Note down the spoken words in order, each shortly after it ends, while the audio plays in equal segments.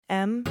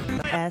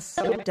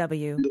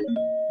MSW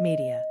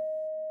Media.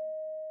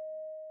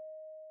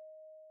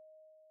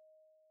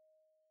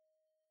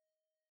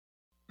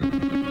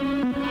 News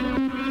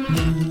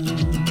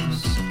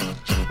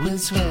with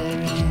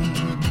swearing.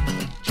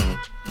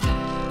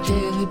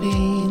 Daily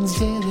beans,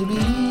 daily beans.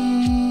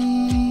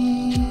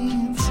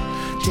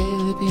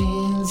 Daily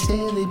beans,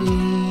 daily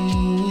beans.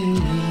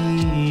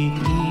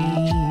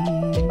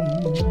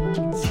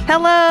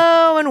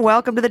 Hello and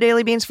welcome to the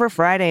Daily Beans for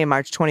Friday,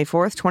 March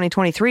 24th,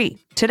 2023.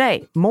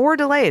 Today, more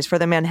delays for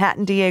the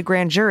Manhattan DA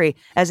grand jury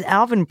as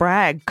Alvin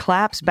Bragg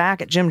claps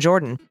back at Jim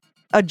Jordan.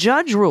 A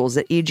judge rules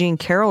that E. Jean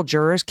Carroll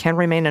jurors can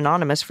remain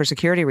anonymous for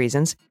security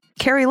reasons.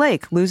 Kari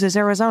Lake loses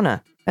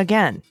Arizona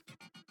again.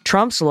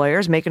 Trump's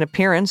lawyers make an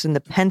appearance in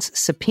the Pence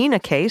subpoena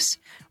case.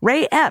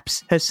 Ray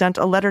Epps has sent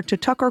a letter to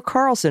Tucker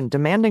Carlson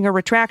demanding a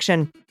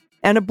retraction.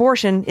 And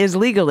abortion is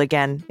legal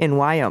again in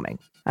Wyoming.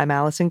 I'm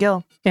Allison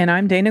Gill. And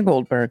I'm Dana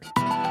Goldberg.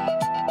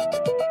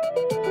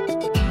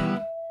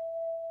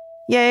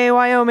 Yay,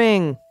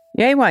 Wyoming!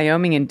 Yay,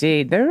 Wyoming,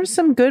 indeed. There are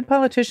some good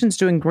politicians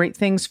doing great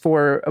things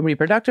for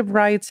reproductive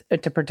rights,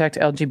 to protect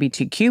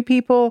LGBTQ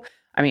people.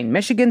 I mean,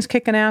 Michigan's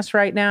kicking ass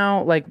right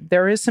now. Like,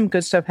 there is some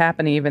good stuff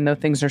happening, even though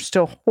things are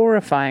still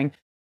horrifying.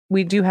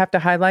 We do have to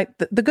highlight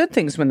the good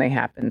things when they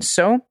happen.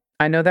 So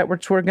I know that we're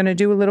going to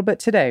do a little bit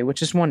today,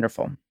 which is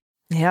wonderful.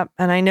 Yep,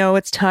 and I know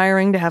it's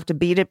tiring to have to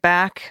beat it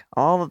back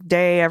all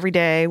day, every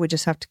day. We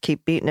just have to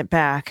keep beating it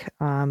back.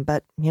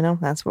 But, you know,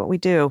 that's what we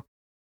do.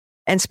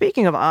 And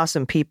speaking of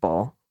awesome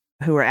people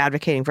who are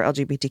advocating for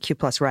LGBTQ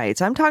plus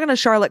rights, I'm talking to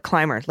Charlotte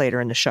Clymer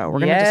later in the show. We're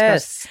going to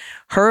discuss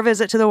her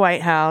visit to the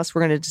White House. We're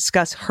going to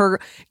discuss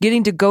her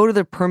getting to go to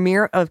the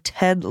premiere of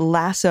Ted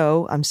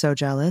Lasso. I'm so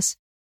jealous.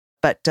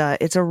 But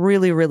it's a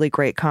really, really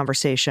great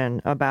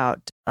conversation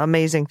about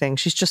amazing things.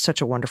 She's just such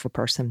a wonderful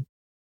person.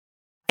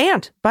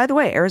 And, by the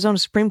way, Arizona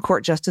Supreme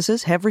Court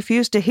justices have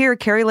refused to hear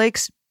Kari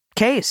Lake's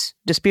case,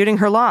 disputing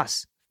her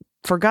loss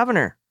for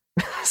governor.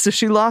 So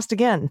she lost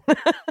again.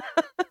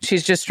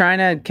 She's just trying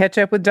to catch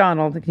up with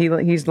Donald.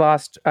 He's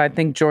lost, I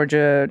think,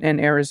 Georgia and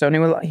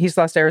Arizona. He's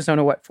lost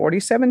Arizona,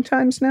 47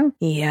 times now?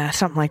 Yeah,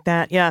 something like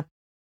that, yeah.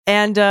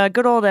 And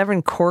good old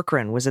Evan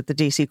Corcoran was at the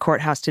D.C.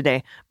 courthouse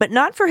today, but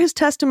not for his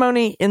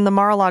testimony in the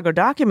Mar-a-Lago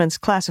documents,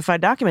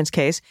 classified documents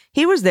case.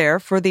 He was there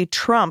for the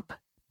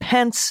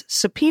Trump-Pence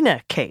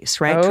subpoena case,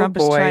 right? Oh, Trump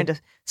boy. is trying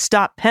to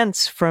stop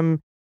Pence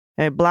from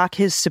block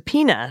his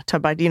subpoena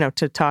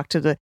to talk to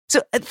the...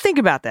 So think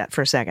about that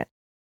for a second.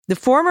 The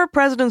former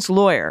president's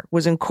lawyer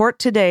was in court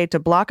today to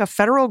block a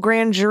federal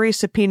grand jury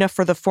subpoena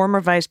for the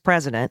former vice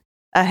president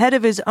ahead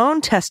of his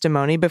own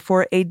testimony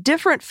before a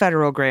different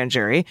federal grand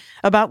jury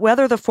about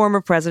whether the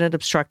former president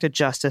obstructed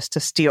justice to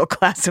steal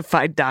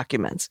classified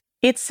documents.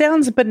 It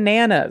sounds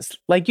bananas.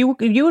 Like you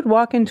would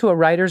walk into a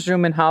writer's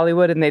room in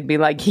Hollywood and they'd be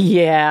like,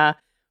 yeah,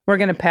 we're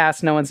going to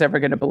pass. No one's ever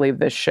going to believe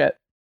this shit.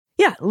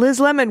 Yeah, Liz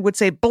Lemon would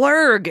say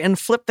blurg and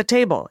flip the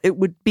table. It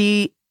would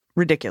be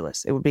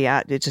ridiculous. It would be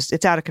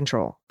it's out of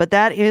control. But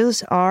that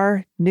is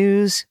our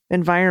news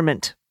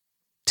environment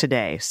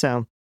today.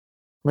 So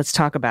let's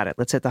talk about it.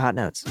 Let's hit the hot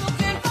notes.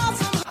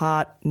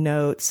 Hot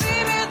notes.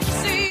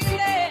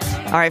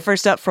 All right,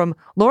 first up from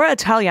Laura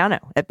Italiano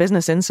at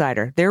Business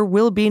Insider. There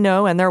will be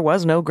no, and there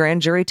was no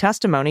grand jury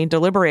testimony,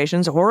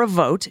 deliberations, or a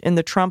vote in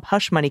the Trump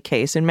hush money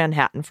case in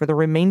Manhattan for the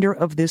remainder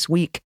of this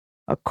week,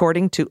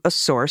 according to a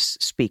source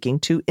speaking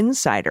to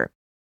Insider.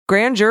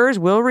 Grand jurors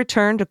will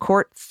return to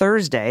court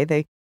Thursday.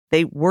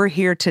 They were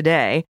here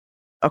today,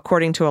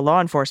 according to a law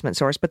enforcement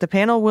source, but the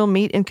panel will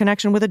meet in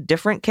connection with a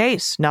different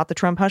case, not the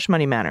Trump hush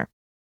money matter.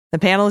 The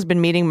panel has been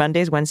meeting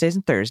Mondays, Wednesdays,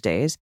 and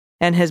Thursdays,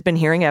 and has been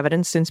hearing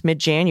evidence since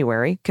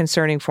mid-January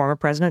concerning former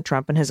President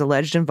Trump and his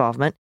alleged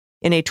involvement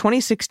in a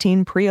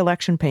 2016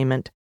 pre-election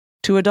payment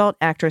to adult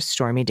actress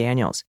Stormy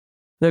Daniels.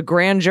 The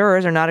grand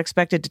jurors are not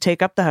expected to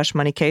take up the hush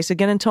money case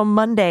again until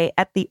Monday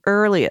at the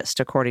earliest,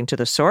 according to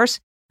the source,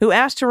 who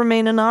asked to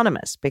remain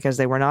anonymous because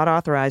they were not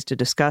authorized to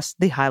discuss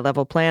the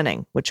high-level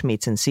planning, which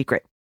meets in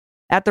secret.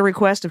 At the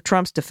request of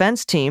Trump's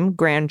defense team,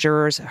 grand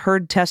jurors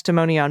heard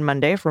testimony on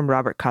Monday from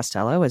Robert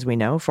Costello, as we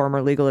know,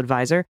 former legal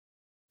advisor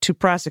to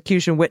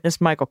prosecution witness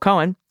Michael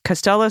Cohen.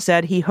 Costello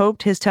said he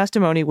hoped his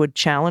testimony would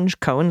challenge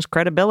Cohen's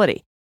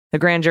credibility. The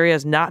grand jury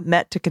has not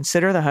met to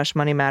consider the hush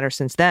money matter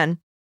since then.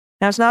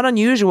 Now, it's not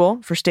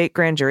unusual for state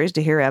grand juries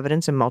to hear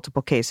evidence in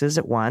multiple cases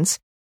at once.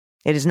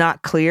 It is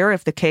not clear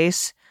if the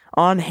case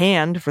on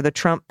hand for the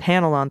Trump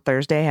panel on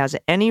Thursday has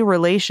any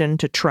relation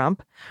to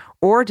Trump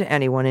or to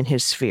anyone in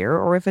his sphere,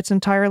 or if it's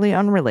entirely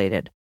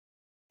unrelated.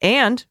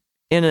 And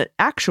in an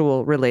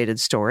actual related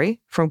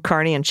story from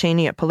Carney and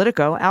Cheney at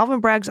Politico,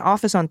 Alvin Bragg's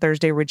office on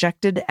Thursday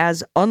rejected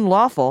as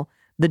unlawful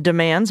the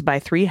demands by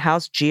 3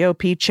 House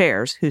GOP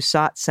chairs who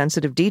sought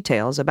sensitive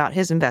details about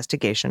his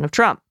investigation of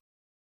Trump.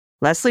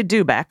 Leslie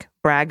Dubeck,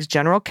 Bragg's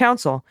general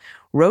counsel,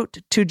 wrote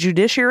to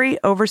Judiciary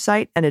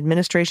Oversight and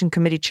Administration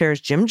Committee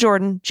chairs Jim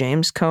Jordan,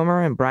 James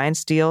Comer, and Brian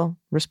Steele,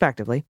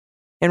 respectively,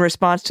 in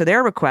response to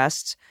their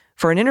requests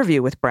for an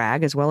interview with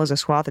Bragg, as well as a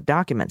swath of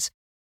documents.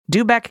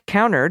 Dubeck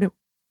countered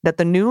that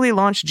the newly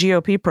launched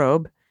GOP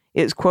probe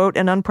is, quote,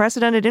 an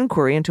unprecedented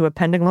inquiry into a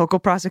pending local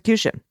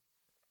prosecution.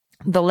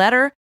 The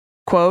letter,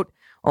 quote,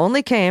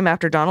 only came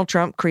after Donald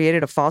Trump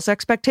created a false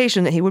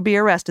expectation that he would be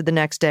arrested the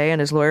next day,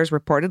 and his lawyers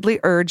reportedly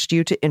urged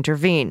you to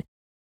intervene.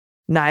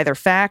 Neither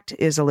fact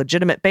is a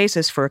legitimate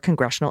basis for a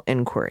congressional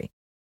inquiry.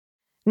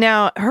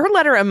 Now, her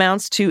letter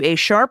amounts to a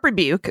sharp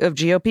rebuke of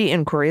GOP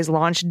inquiries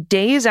launched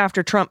days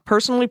after Trump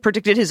personally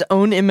predicted his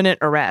own imminent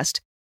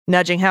arrest,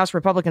 nudging House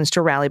Republicans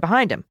to rally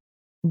behind him.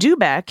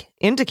 Dubeck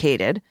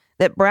indicated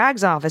that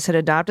Bragg's office had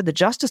adopted the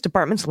Justice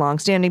Department's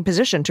longstanding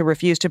position to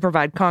refuse to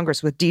provide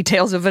Congress with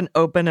details of an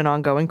open and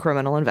ongoing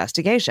criminal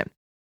investigation.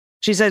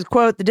 She says,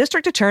 quote, the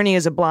district attorney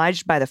is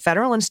obliged by the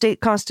federal and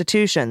state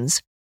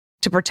constitutions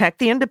to protect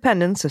the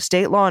independence of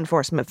state law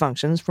enforcement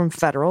functions from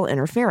federal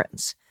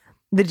interference.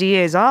 The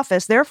DA's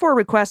office therefore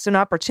requests an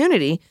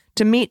opportunity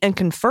to meet and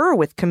confer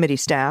with committee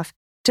staff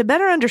to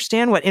better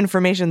understand what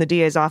information the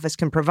DA's office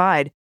can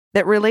provide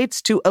that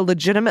relates to a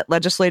legitimate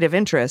legislative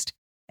interest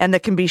and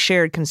that can be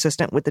shared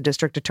consistent with the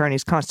district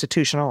attorney's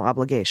constitutional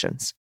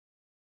obligations.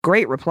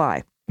 Great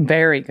reply.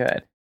 Very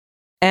good.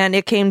 And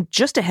it came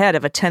just ahead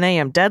of a 10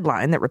 a.m.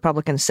 deadline that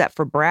Republicans set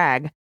for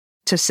Bragg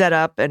to set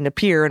up and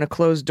appear in a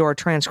closed-door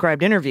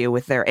transcribed interview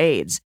with their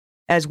aides,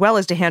 as well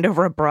as to hand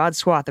over a broad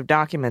swath of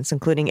documents,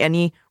 including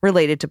any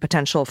related to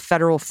potential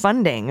federal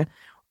funding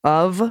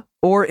of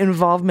or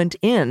involvement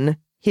in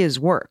his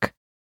work.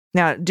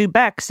 Now,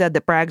 Dubeck said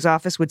that Bragg's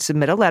office would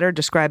submit a letter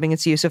describing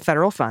its use of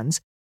federal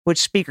funds,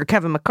 which Speaker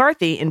Kevin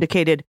McCarthy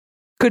indicated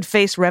could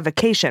face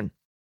revocation.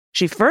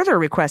 She further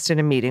requested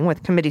a meeting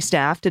with committee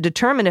staff to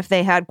determine if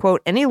they had,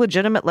 quote, any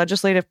legitimate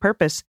legislative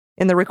purpose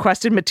in the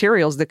requested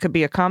materials that could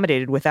be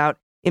accommodated without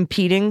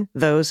impeding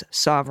those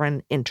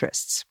sovereign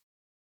interests.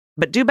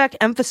 But Dubeck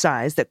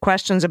emphasized that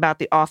questions about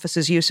the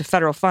office's use of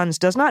federal funds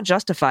does not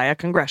justify a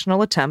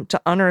congressional attempt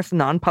to unearth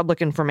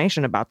non-public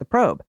information about the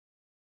probe.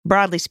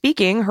 Broadly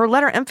speaking, her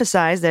letter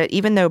emphasized that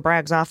even though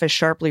Bragg's office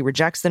sharply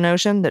rejects the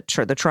notion that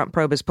the Trump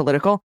probe is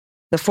political,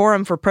 the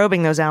forum for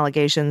probing those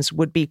allegations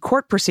would be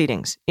court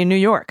proceedings in New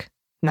York,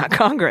 not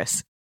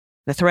Congress.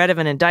 The threat of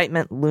an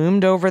indictment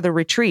loomed over the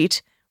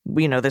retreat.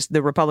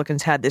 The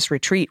Republicans had this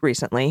retreat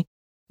recently,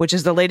 which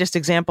is the latest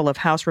example of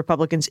House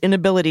Republicans'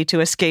 inability to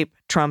escape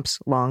Trump's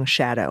long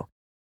shadow.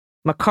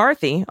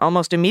 McCarthy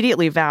almost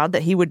immediately vowed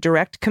that he would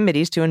direct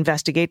committees to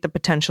investigate the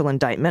potential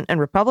indictment, and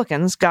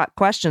Republicans got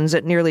questions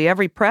at nearly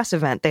every press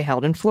event they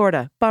held in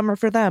Florida. Bummer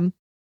for them.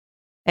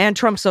 And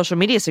Trump's social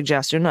media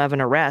suggestion of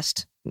an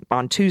arrest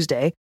on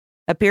Tuesday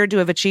appeared to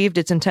have achieved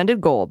its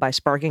intended goal by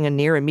sparking a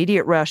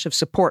near-immediate rush of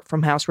support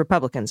from House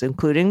Republicans,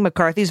 including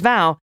McCarthy's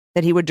vow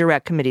that he would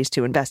direct committees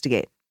to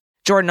investigate.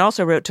 Jordan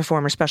also wrote to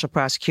former special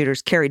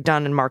prosecutors Kerry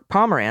Dunn and Mark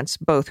Pomerantz,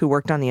 both who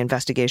worked on the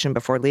investigation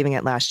before leaving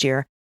it last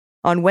year,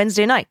 on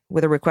Wednesday night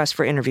with a request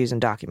for interviews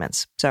and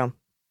documents. So,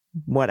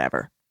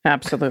 whatever.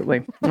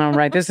 Absolutely. All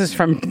right. This is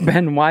from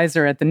Ben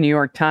Weiser at the New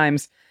York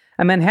Times.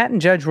 A Manhattan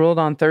judge ruled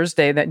on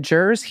Thursday that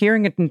jurors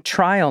hearing a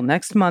trial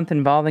next month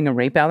involving a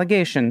rape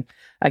allegation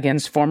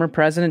against former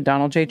President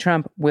Donald J.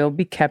 Trump will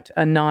be kept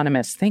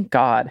anonymous. Thank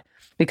God.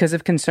 Because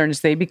of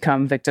concerns they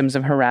become victims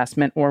of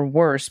harassment or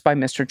worse by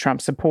Mr.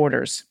 Trump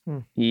supporters.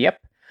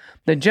 Yep.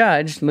 The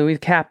judge, Louis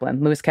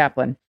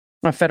Kaplan,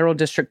 a federal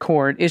district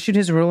court, issued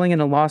his ruling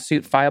in a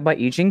lawsuit filed by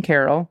E. Jean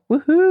Carroll,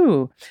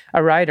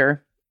 a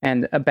writer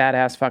and a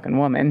badass fucking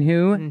woman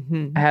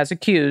who has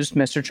accused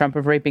Mr. Trump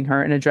of raping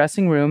her in a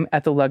dressing room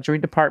at the luxury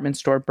department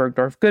store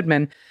Bergdorf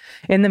Goodman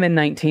in the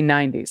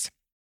mid-1990s.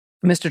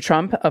 Mr.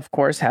 Trump, of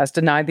course, has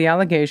denied the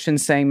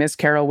allegations, saying Ms.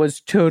 Carroll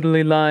was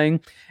totally lying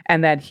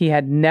and that he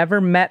had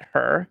never met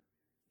her.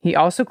 He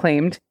also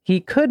claimed he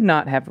could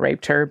not have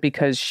raped her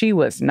because she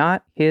was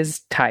not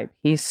his type.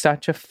 He's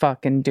such a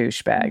fucking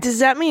douchebag. Does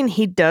that mean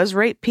he does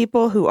rape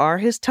people who are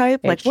his type?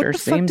 It What sure the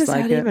fuck does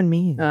like that even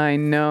mean? I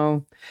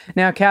know.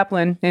 Now,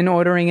 Kaplan, in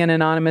ordering an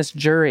anonymous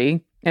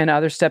jury and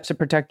other steps to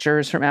protect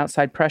jurors from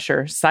outside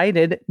pressure,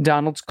 cited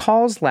Donald's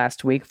calls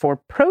last week for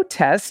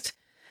protest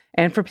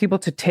and for people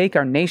to take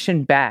our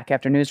nation back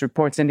after news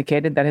reports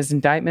indicated that his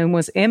indictment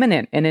was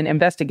imminent in an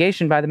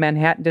investigation by the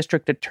Manhattan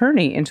District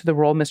Attorney into the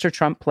role Mr.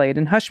 Trump played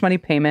in hush money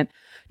payment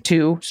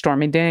to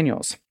Stormy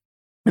Daniels.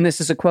 And this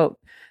is a quote.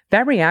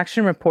 That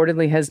reaction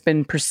reportedly has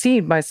been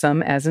perceived by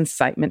some as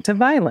incitement to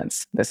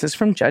violence. This is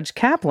from Judge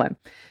Kaplan.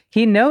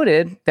 He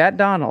noted that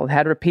Donald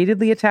had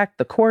repeatedly attacked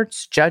the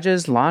courts,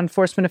 judges, law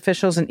enforcement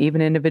officials, and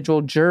even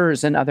individual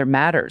jurors in other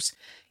matters.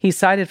 He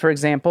cited, for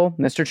example,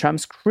 Mr.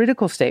 Trump's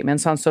critical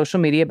statements on social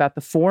media about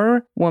the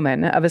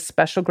forewoman of a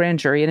special grand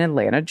jury in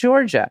Atlanta,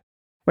 Georgia,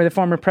 where the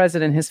former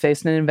president has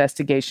faced an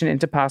investigation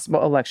into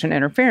possible election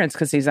interference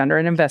because he's under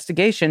an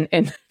investigation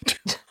in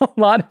a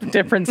lot of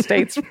different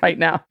states right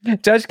now.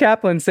 Judge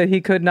Kaplan said he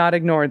could not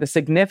ignore the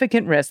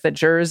significant risk that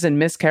jurors in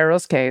Ms.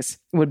 Carroll's case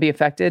would be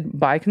affected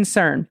by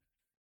concern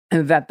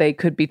that they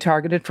could be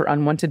targeted for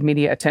unwanted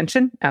media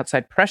attention,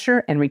 outside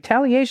pressure, and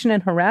retaliation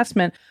and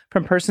harassment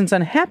from persons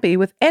unhappy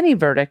with any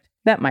verdict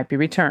that might be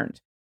returned.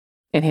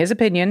 In his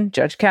opinion,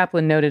 Judge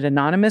Kaplan noted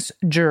anonymous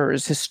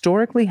jurors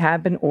historically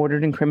have been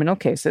ordered in criminal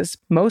cases,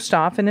 most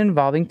often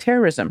involving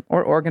terrorism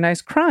or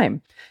organized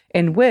crime,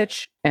 in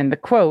which, and the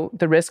quote,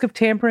 the risk of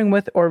tampering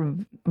with or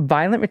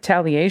violent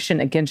retaliation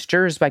against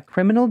jurors by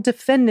criminal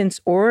defendants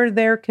or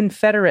their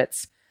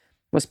confederates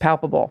was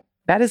palpable.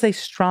 That is a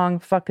strong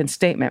fucking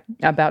statement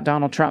about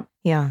Donald Trump.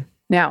 Yeah.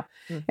 Now,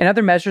 in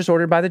other measures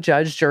ordered by the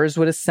judge, jurors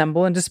would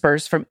assemble and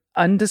disperse from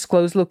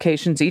undisclosed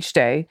locations each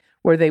day,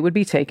 where they would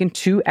be taken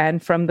to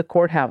and from the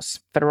courthouse.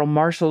 Federal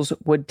marshals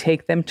would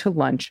take them to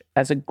lunch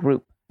as a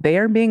group. They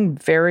are being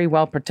very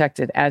well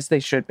protected, as they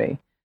should be.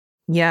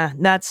 Yeah,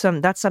 that's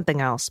something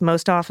else,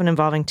 most often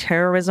involving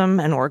terrorism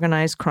and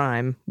organized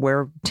crime,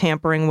 where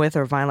tampering with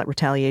or violent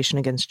retaliation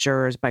against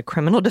jurors by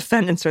criminal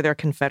defendants or their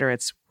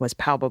confederates was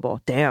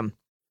palpable. Damn.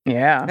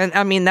 Yeah. And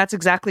I mean, that's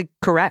exactly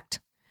correct.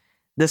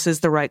 This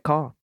is the right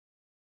call.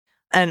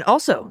 And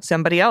also,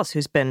 somebody else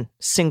who's been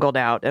singled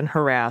out and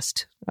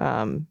harassed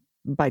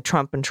by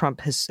Trump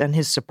and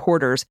his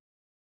supporters,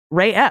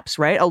 Ray Epps,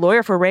 right? A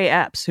lawyer for Ray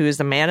Epps, who is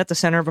the man at the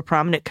center of a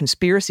prominent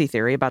conspiracy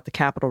theory about the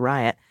Capitol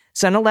riot,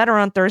 sent a letter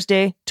on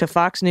Thursday to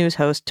Fox News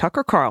host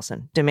Tucker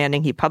Carlson,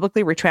 demanding he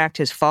publicly retract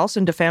his false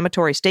and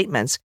defamatory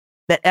statements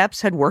that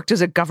Epps had worked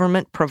as a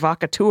government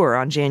provocateur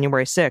on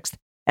January 6th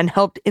and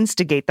helped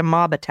instigate the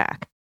mob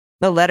attack.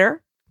 The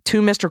letter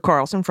to Mr.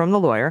 Carlson from the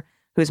lawyer,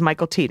 who is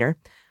Michael Teeter,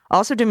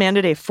 also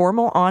demanded a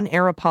formal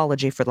on-air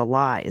apology for the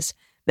lies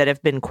that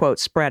have been, quote,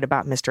 spread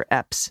about Mr.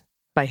 Epps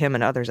by him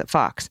and others at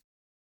Fox.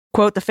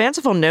 Quote, the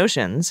fanciful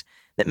notions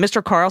that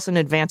Mr. Carlson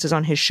advances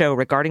on his show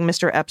regarding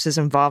Mr. Epps'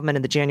 involvement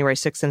in the January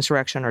 6th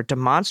insurrection are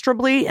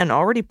demonstrably and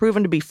already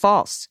proven to be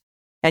false,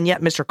 and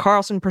yet Mr.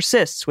 Carlson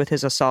persists with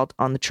his assault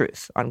on the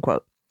truth,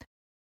 unquote.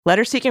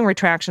 Letters seeking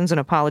retractions and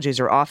apologies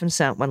are often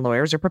sent when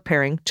lawyers are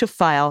preparing to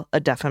file a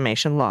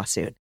defamation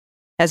lawsuit.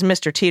 As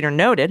Mr. Teeter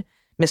noted,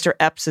 Mr.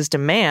 Epps'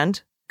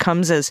 demand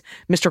comes as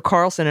Mr.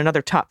 Carlson and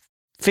other top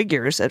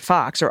figures at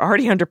Fox are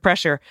already under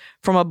pressure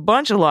from a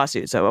bunch of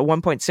lawsuits. So a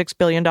 $1.6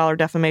 billion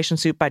defamation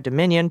suit by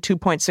Dominion,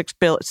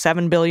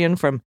 $2.7 billion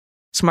from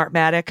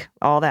Smartmatic,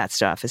 all that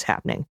stuff is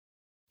happening.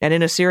 And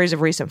in a series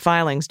of recent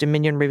filings,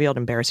 Dominion revealed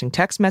embarrassing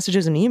text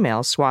messages and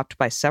emails swapped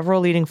by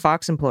several leading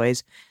Fox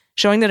employees,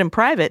 showing that in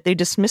private, they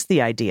dismissed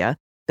the idea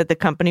that the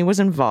company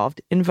was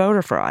involved in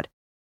voter fraud,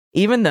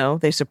 even though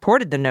they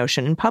supported the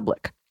notion in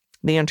public.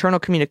 The internal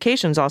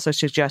communications also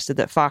suggested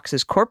that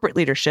Fox's corporate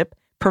leadership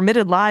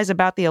permitted lies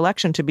about the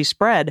election to be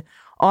spread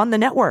on the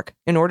network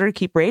in order to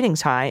keep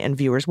ratings high and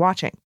viewers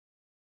watching.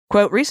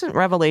 Quote, recent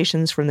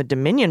revelations from the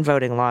Dominion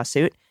voting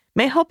lawsuit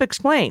may help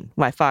explain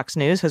why Fox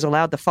News has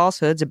allowed the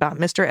falsehoods about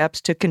Mr.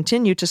 Epps to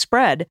continue to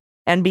spread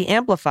and be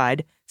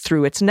amplified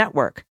through its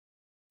network.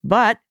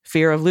 But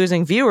fear of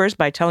losing viewers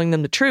by telling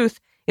them the truth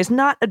is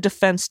not a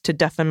defense to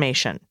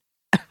defamation.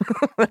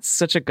 That's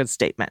such a good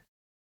statement.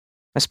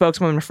 A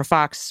spokeswoman for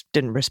Fox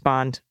didn't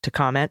respond to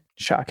comment.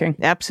 Shocking.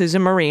 Epps, who's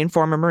a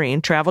former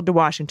Marine, traveled to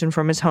Washington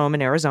from his home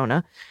in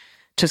Arizona,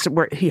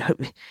 where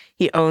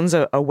he owns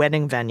a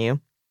wedding venue.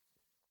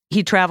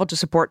 He traveled to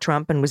support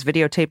Trump and was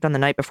videotaped on the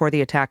night before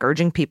the attack,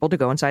 urging people to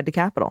go inside the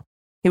Capitol.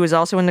 He was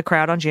also in the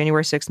crowd on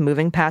January 6th,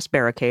 moving past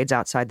barricades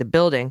outside the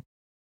building,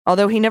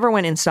 although he never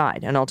went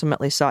inside and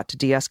ultimately sought to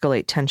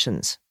de-escalate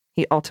tensions.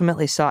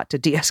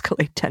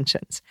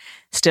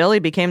 Still, he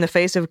became the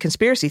face of a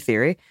conspiracy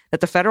theory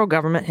that the federal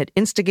government had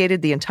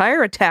instigated the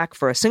entire attack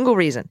for a single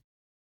reason.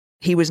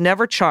 He was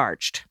never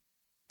charged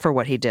for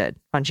what he did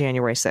on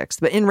January 6th.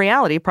 But in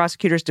reality,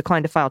 prosecutors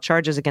declined to file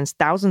charges against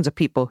thousands of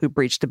people who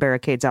breached the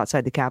barricades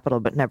outside the Capitol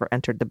but never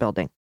entered the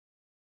building.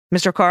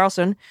 Mr.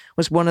 Carlson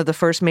was one of the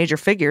first major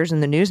figures in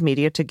the news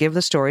media to give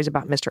the stories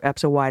about Mr.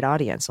 Epps a wide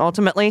audience.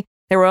 Ultimately,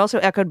 they were also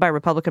echoed by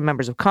Republican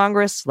members of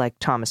Congress like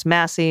Thomas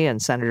Massie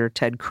and Senator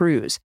Ted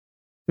Cruz.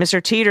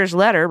 Mr. Teeter's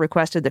letter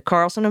requested that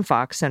Carlson and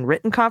Fox send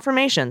written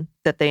confirmation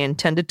that they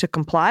intended to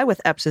comply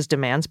with Epps'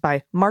 demands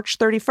by March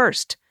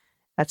 31st.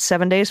 That's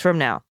 7 days from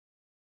now.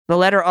 The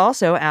letter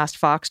also asked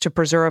Fox to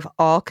preserve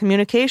all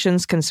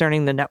communications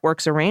concerning the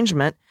network's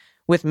arrangement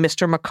with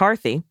Mr.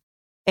 McCarthy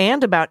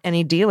and about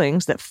any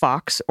dealings that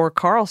Fox or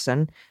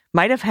Carlson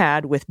might have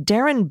had with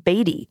Darren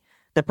Beatty,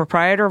 the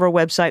proprietor of a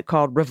website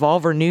called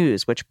Revolver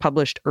News, which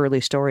published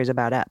early stories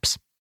about Epps.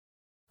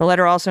 The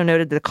letter also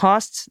noted the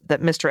costs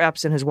that Mr.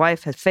 Epps and his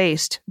wife had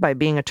faced by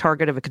being a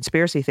target of a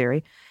conspiracy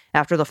theory.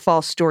 After the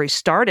false story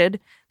started,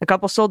 the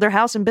couple sold their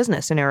house and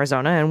business in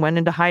Arizona and went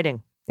into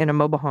hiding in a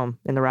mobile home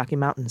in the Rocky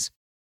Mountains.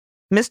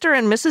 Mr.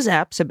 and Mrs.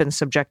 Epps have been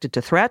subjected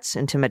to threats,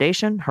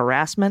 intimidation,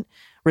 harassment,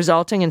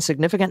 resulting in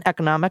significant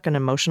economic and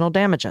emotional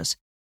damages.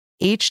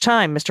 Each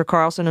time Mr.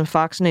 Carlson and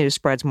Fox News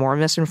spreads more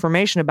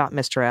misinformation about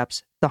Mr.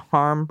 Epps, the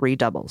harm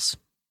redoubles.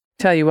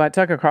 Tell you what,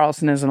 Tucker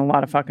Carlson is in a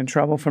lot of fucking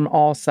trouble from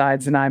all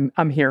sides, and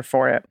I'm here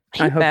for it.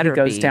 I hope he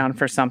goes down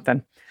for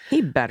something.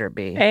 He better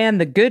be. And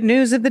the good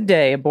news of the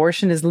day,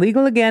 abortion is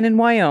legal again in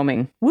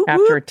Wyoming Woo-woo.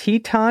 after a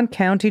Teton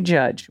County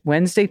judge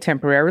Wednesday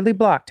temporarily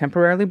blocked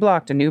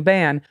a new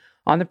ban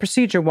on the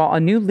procedure while a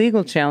new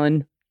legal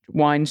challenge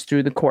winds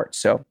through the courts.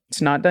 So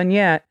it's not done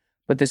yet,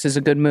 but this is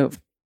a good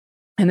move.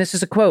 And this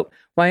is a quote,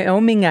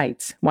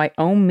 Wyomingites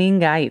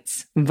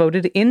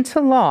voted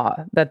into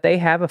law that they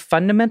have a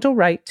fundamental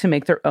right to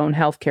make their own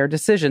health care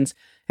decisions.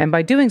 And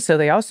by doing so,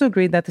 they also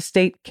agreed that the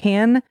state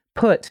can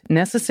put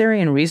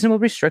necessary and reasonable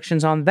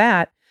restrictions on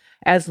that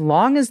as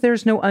long as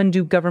there's no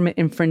undue government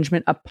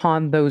infringement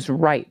upon those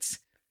rights.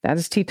 That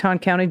is Teton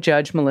County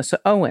Judge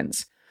Melissa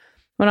Owens.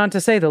 Went on to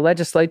say the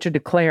legislature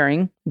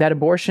declaring that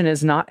abortion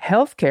is not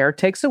health care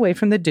takes away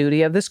from the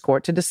duty of this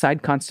court to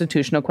decide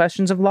constitutional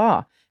questions of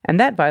law, and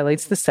that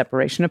violates the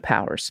separation of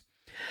powers.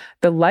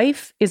 The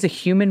Life is a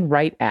Human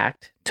Right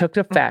Act took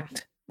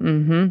effect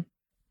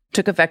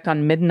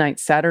on midnight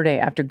Saturday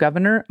after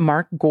Governor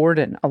Mark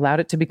Gordon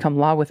allowed it to become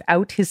law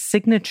without his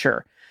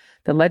signature.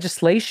 The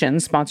legislation,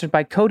 sponsored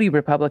by Cody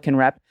Republican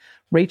Rep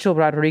Rachel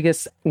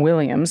Rodriguez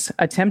Williams,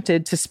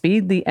 attempted to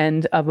speed the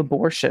end of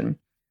abortion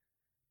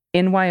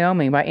in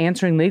Wyoming by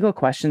answering legal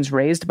questions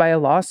raised by a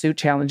lawsuit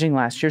challenging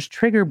last year's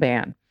trigger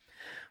ban.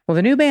 Well,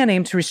 the new ban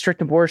aimed to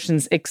restrict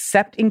abortions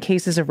except in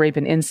cases of rape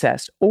and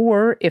incest,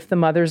 or if the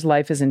mother's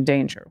life is in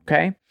danger,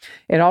 okay?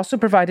 It also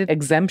provided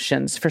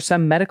exemptions for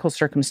some medical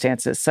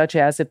circumstances, such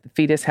as if the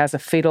fetus has a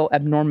fatal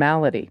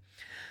abnormality.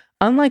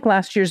 Unlike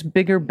last year's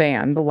bigger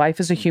ban, the Life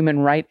is a Human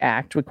Right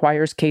Act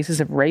requires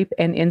cases of rape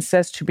and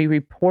incest to be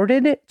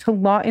reported to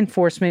law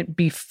enforcement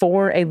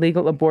before a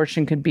legal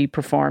abortion could be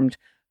performed.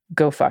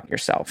 Go fuck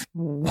yourself.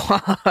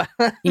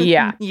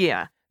 Yeah.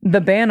 Yeah.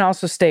 The ban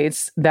also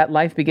states that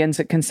life begins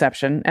at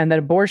conception and that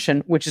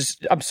abortion, which is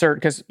absurd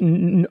because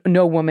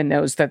no woman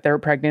knows that they're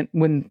pregnant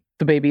when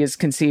the baby is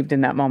conceived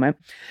in that moment,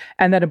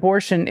 and that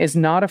abortion is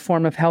not a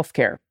form of health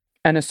care,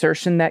 an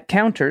assertion that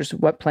counters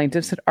what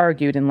plaintiffs had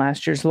argued in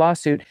last year's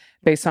lawsuit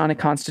based on a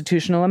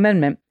constitutional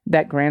amendment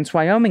that grants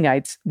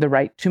Wyomingites the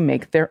right to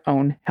make their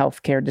own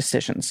health care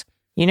decisions.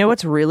 You know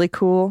what's really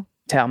cool?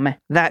 Tell me.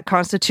 That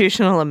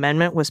constitutional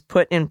amendment was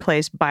put in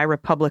place by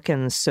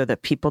Republicans so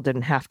that people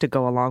didn't have to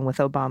go along with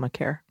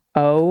Obamacare.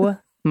 Oh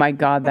my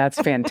God,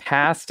 that's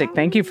fantastic.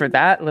 Thank you for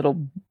that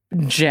little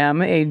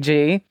gem,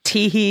 AG.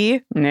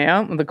 Tee-hee.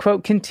 Yeah, the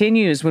quote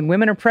continues, when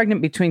women are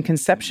pregnant between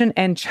conception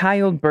and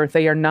childbirth,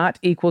 they are not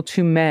equal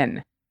to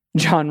men.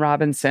 John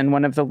Robinson,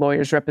 one of the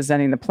lawyers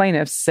representing the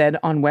plaintiffs, said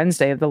on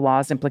Wednesday of the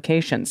law's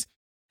implications.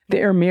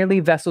 They are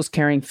merely vessels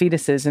carrying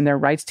fetuses, and their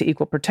rights to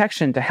equal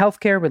protection to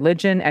healthcare,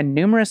 religion, and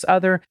numerous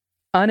other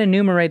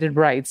unenumerated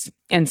rights,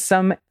 and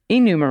some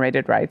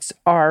enumerated rights,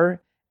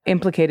 are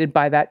implicated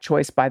by that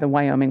choice by the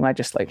Wyoming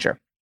legislature.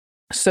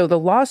 So the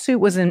lawsuit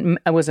was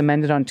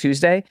amended on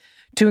Tuesday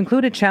to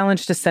include a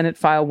challenge to Senate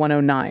File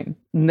 109.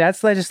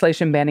 That's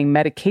legislation banning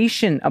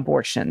medication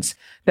abortions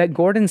that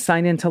Gordon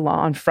signed into law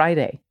on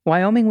Friday.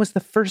 Wyoming was the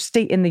first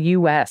state in the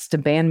U.S. to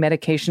ban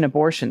medication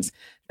abortions.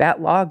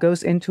 That law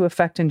goes into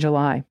effect in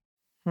July.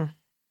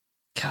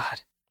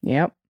 God.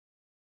 Yep.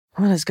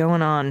 What is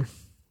going on?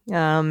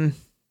 Yeah,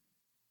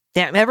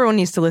 everyone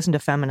needs to listen to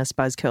Feminist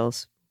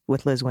Buzzkills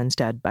with Liz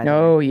Winstead, by the way.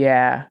 Oh,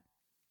 yeah.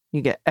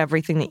 You get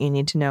everything that you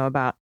need to know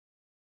about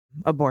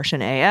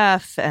abortion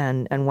AF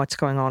and what's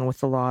going on with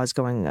the laws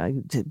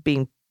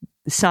being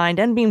signed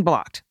and being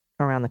blocked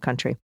around the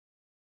country.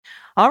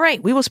 All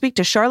right, we will speak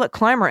to Charlotte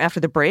Clymer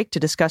after the break to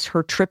discuss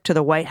her trip to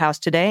the White House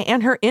today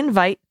and her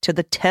invite to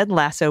the Ted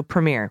Lasso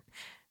premiere.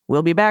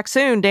 We'll be back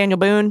soon, Daniel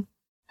Boone.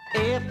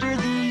 After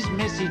these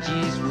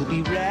messages, we'll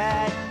be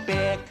right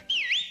back.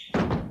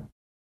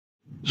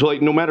 So,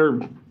 no matter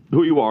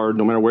who you are,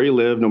 no matter where you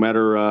live, no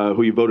matter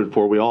who you voted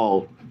for, we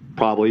all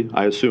probably,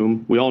 I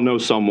assume, we all know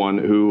someone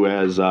who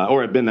has,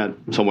 or have been that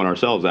someone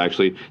ourselves,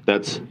 actually,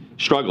 that's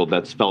struggled,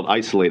 that's felt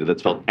isolated,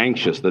 that's felt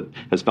anxious, that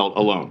has felt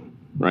alone,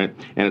 right?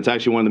 And it's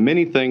actually one of the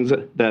many things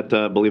that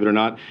believe it or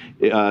not,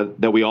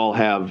 that we all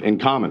have in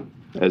common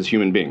as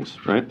human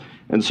beings, right?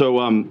 And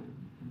so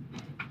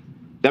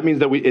that means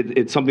that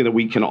it's something that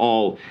we can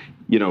all,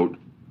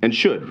 and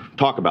should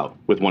talk about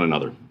with one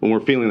another when we're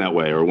feeling that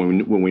way, or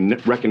when we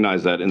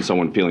recognize that in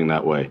someone feeling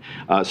that way.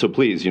 So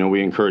please,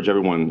 we encourage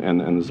everyone,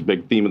 and this is a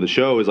big theme of the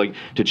show, is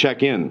to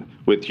check in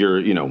with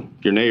your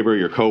neighbor,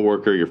 your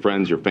coworker, your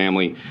friends, your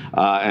family,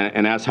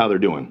 and ask how they're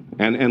doing,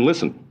 and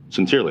listen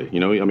sincerely.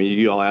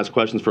 You all ask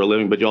questions for a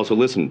living, but you also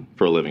listen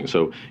for a living.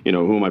 So,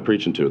 who am I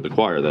preaching to? The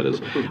choir, that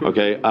is.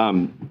 Okay.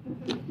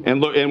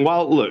 And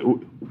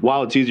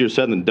while it's easier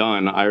said than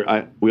done,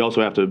 we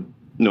also have to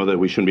know that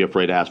we shouldn't be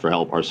afraid to ask for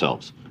help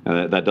ourselves.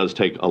 And that does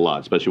take a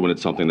lot, especially when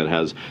it's something that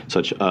has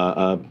such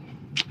a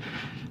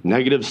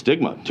negative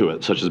stigma to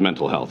it, such as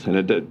mental health. And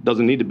it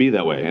doesn't need to be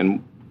that way.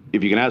 And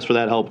if you can ask for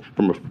that help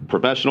from a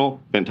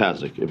professional,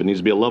 fantastic. If it needs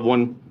to be a loved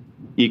one,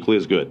 equally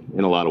as good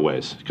in a lot of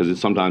ways, because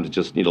sometimes you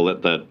just need to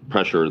let that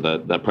pressure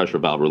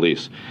valve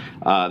release.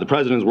 The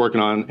president is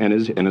working on, and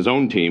his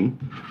own team,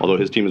 although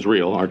his team is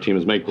real, our team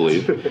is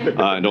make-believe.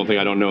 I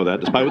don't know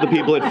that, despite what the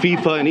people at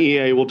FIFA and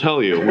EA will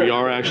tell you. We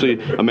are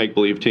actually a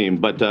make-believe team,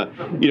 but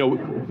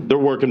they're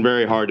working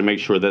very hard to make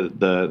sure that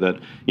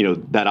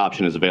that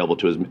option is available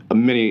to as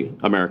many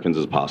Americans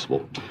as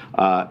possible.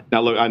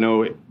 Now, look, I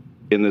know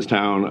in this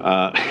town,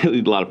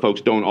 a lot of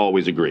folks don't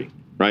always agree.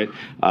 right?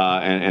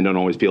 And don't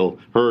always feel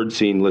heard,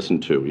 seen,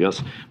 listened to.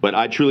 Yes, but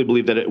I truly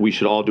believe that we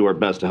should all do our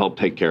best to help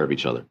take care of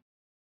each other.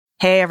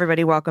 Hey,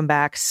 everybody, welcome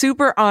back.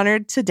 Super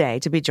honored today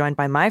to be joined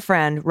by my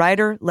friend,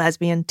 writer,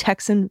 lesbian,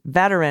 Texan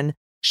veteran,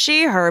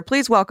 she, her.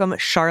 Please welcome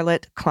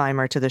Charlotte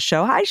Clymer to the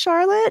show. Hi,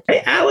 Charlotte.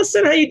 Hey,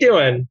 Allison, how you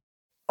doing?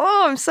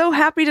 Oh, I'm so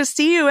happy to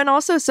see you and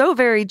also so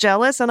very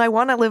jealous, and I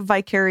want to live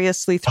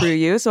vicariously through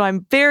you, so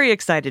I'm very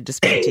excited to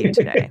speak to you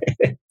today.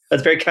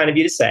 That's very kind of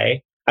you to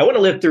say. I want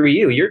to live through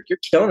you. You're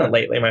killing it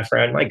lately, my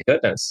friend. My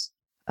goodness.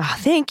 Oh,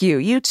 thank you.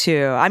 You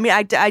too. I mean,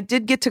 I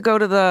did get to go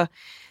to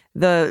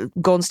the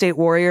Golden State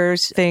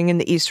Warriors thing in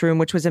the East Room,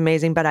 which was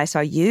amazing, but I saw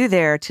you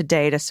there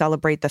today to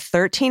celebrate the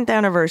 13th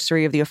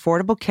anniversary of the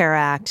Affordable Care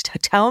Act.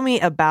 Tell me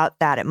about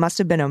that. It must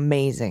have been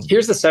amazing.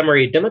 Here's the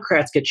summary.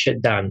 Democrats get shit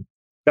done.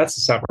 That's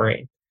the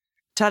summary.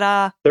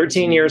 Ta-da.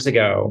 13 years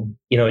ago,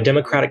 a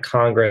Democratic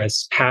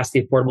Congress passed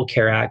the Affordable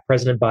Care Act.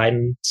 President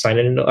Biden signed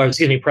it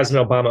into,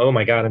 President Obama. Oh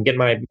my God, I'm getting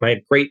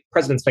my great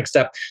presidents mixed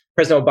up.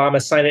 President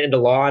Obama signed it into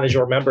law. And as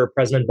you'll remember,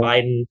 President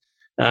Biden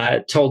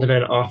told him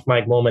in an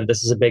off-mic moment,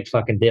 this is a big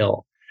fucking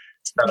deal.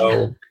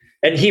 So,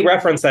 and he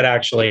referenced that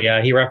actually.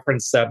 He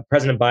referenced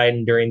President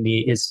Biden during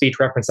his speech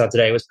reference that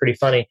today. It was pretty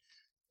funny.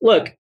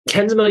 Look,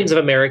 tens of millions of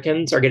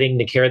Americans are getting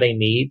the care they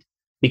need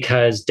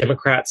because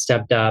Democrats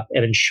stepped up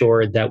and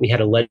ensured that we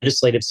had a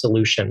legislative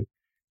solution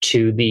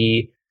to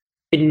the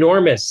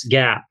enormous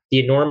gap, the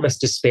enormous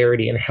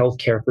disparity in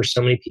healthcare for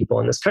so many people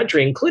in this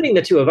country, including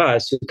the two of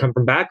us who come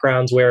from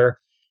backgrounds where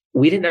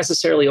we didn't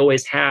necessarily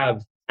always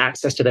have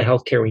access to the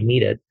healthcare we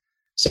needed.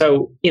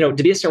 So, to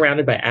be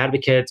surrounded by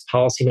advocates,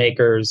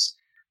 policymakers,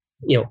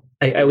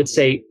 I would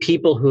say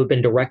people who have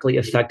been directly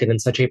affected in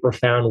such a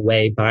profound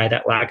way by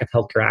that lack of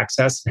healthcare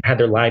access, had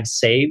their lives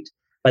saved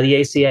by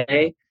the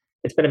ACA.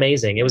 It's been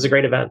amazing. It was a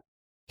great event.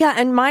 Yeah,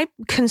 and my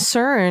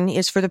concern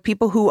is for the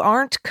people who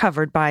aren't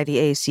covered by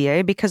the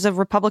ACA because of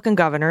Republican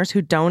governors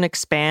who don't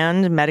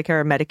expand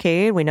Medicare or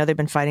Medicaid. We know they've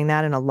been fighting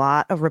that in a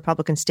lot of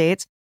Republican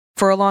states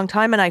for a long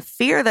time. And I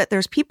fear that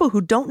there's people who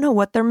don't know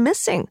what they're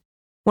missing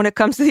when it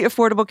comes to the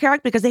Affordable Care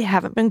Act because they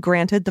haven't been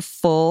granted the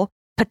full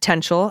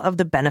potential of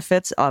the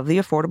benefits of the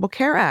Affordable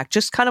Care Act.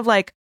 Just kind of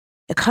like,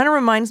 it kind of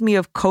reminds me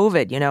of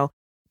COVID,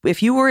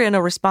 If you were in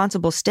a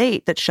responsible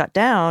state that shut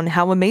down,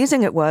 how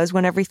amazing it was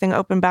when everything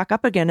opened back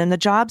up again and the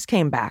jobs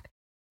came back.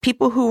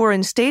 People who were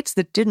in states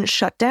that didn't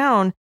shut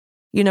down,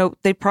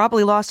 they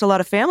probably lost a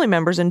lot of family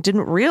members and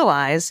didn't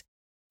realize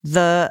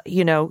the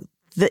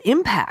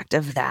impact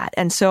of that.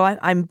 And so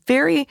I'm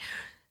very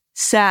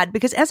sad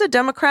because as a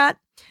Democrat,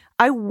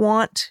 I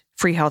want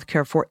free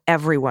healthcare for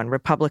everyone,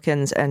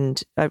 Republicans,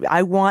 and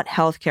I want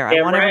healthcare.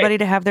 I want everybody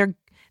to have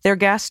their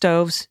gas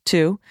stoves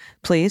too,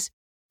 please.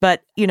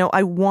 But,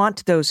 I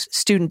want those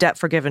student debt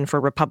forgiven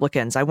for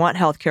Republicans. I want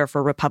healthcare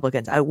for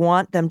Republicans. I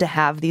want them to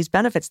have these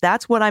benefits.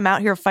 That's what I'm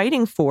out here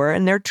fighting for.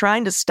 And they're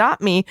trying to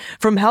stop me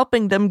from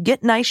helping them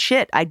get nice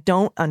shit. I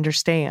don't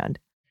understand.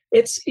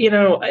 It's,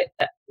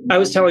 I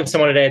was telling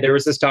someone today, there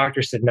was this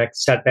doctor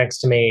sat next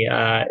to me,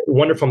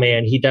 wonderful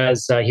man. He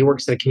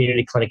works at a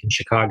community clinic in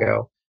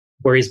Chicago,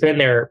 where he's been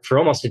there for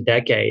almost a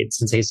decade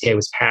since ACA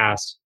was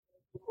passed,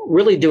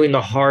 really doing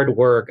the hard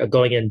work of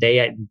going in day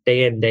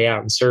in, day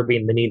out and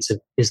serving the needs of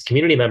his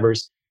community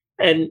members.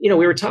 And, we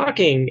were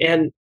talking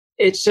and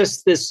it's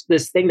just this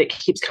thing that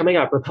keeps coming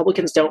up.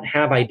 Republicans don't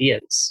have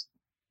ideas.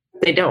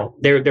 They don't.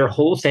 Their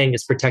whole thing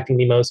is protecting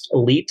the most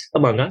elite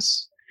among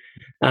us,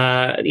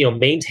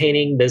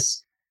 maintaining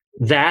this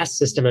vast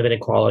system of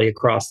inequality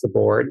across the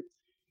board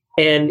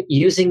and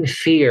using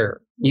fear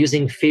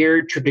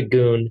to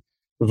dragoon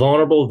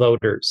vulnerable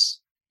voters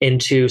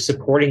into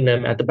supporting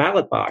them at the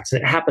ballot box.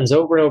 And it happens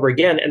over and over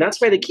again. And that's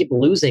why they keep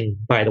losing,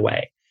 by the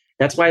way.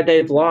 That's why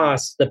they've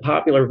lost the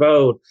popular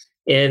vote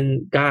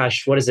in,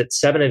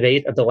 7 of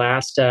 8 of the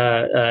last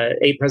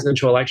 8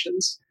 presidential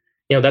elections.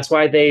 That's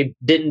why they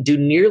didn't do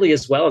nearly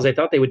as well as they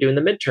thought they would do in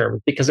the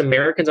midterm, because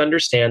Americans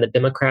understand that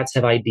Democrats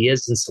have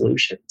ideas and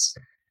solutions.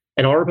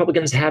 And all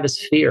Republicans have is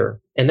fear.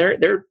 And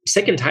they're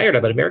sick and tired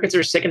of it. Americans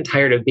are sick and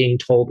tired of being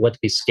told what to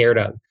be scared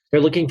of.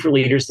 They're looking for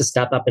leaders to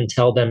step up and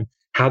tell them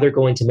how they're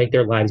going to make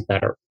their lives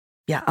better.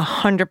 Yeah,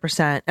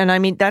 100%. And I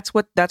mean, that's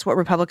what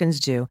Republicans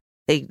do.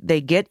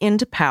 They get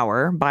into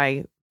power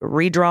by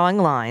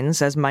redrawing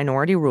lines as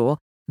minority rule.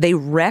 They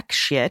wreck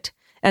shit.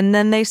 And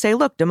then they say,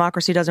 look,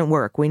 democracy doesn't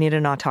work. We need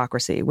an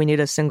autocracy. We need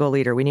a single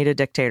leader. We need a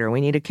dictator.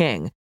 We need a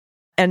king.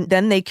 And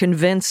then they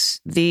convince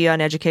the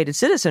uneducated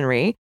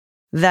citizenry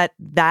that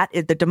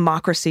the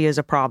democracy is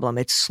a problem.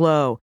 It's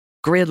slow,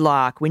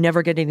 gridlock. We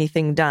never get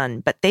anything done.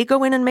 But they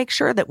go in and make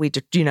sure that we,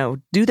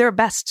 do their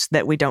best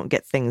that we don't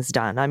get things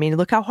done. I mean,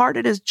 look how hard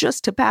it is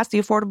just to pass the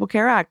Affordable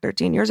Care Act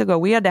 13 years ago.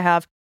 We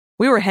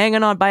were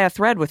hanging on by a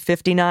thread with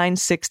 59,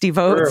 60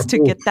 votes to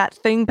get that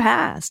thing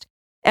passed.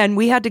 And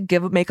we had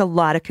to make a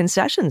lot of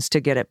concessions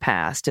to get it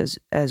passed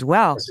as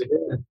well. Yes, we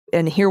did.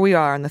 And here we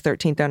are on the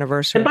 13th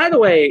anniversary. And by the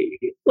way,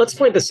 let's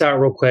point this out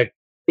real quick,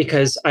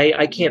 because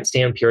I can't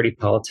stand purity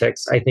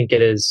politics. I think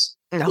it is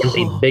one of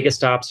the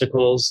biggest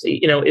obstacles.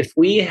 If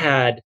we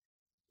had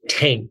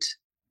tanked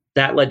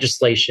that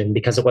legislation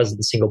because it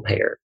wasn't single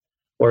payer,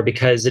 or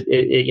because it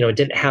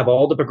didn't have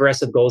all the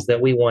progressive goals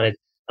that we wanted,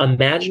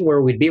 imagine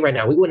where we'd be right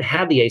now. We wouldn't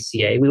have the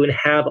ACA. We wouldn't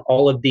have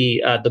all of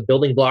the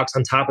building blocks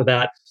on top of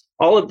that.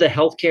 All of the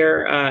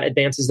healthcare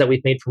advances that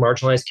we've made for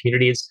marginalized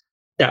communities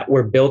that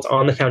were built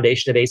on the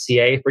foundation of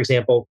ACA, for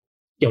example,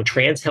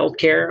 trans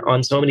healthcare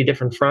on so many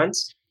different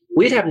fronts.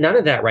 We'd have none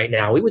of that right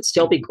now. We would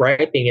still be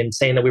griping and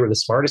saying that we were the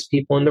smartest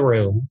people in the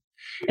room,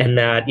 and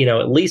that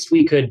at least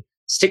we could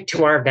stick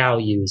to our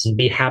values and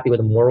be happy with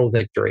a moral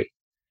victory.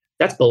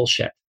 That's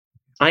bullshit.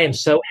 I am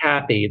so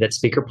happy that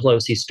Speaker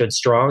Pelosi stood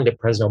strong, that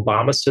President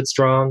Obama stood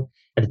strong,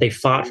 and that they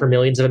fought for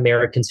millions of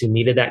Americans who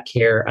needed that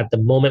care at the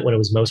moment when it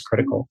was most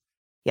critical.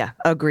 Yeah,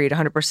 agreed,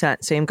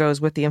 100%. Same goes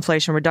with the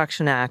Inflation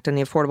Reduction Act and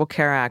the Affordable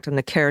Care Act and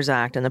the CARES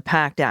Act and the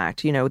PACT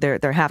Act.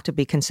 There have to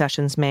be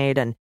concessions made,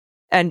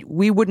 and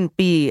we wouldn't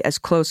be as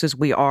close as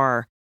we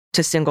are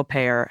to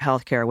single-payer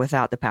healthcare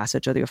without the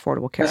passage of the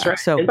Affordable Care That's Act. right.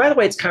 So, and by the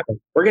way, it's coming.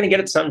 We're going to get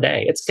it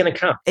someday. It's going to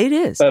come. It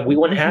is, but we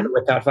wouldn't have it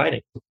without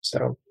fighting.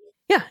 So.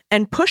 Yeah,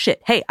 and push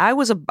it. Hey, I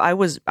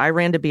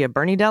ran to be a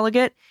Bernie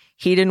delegate.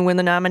 He didn't win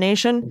the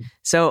nomination,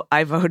 so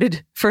I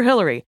voted for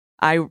Hillary.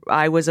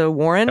 I was a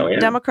Warren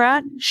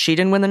Democrat. She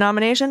didn't win the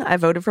nomination. I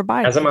voted for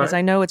Biden because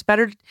I know it's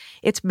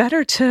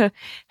better to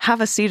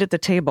have a seat at the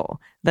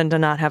table than to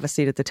not have a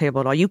seat at the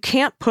table at all. You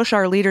can't push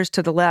our leaders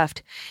to the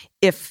left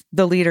if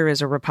the leader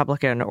is a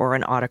Republican or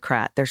an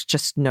autocrat. There's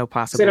just no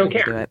possibility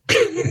to do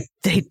it.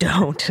 They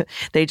don't.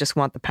 They just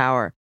want the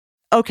power.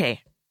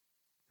 Okay.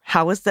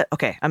 How was that?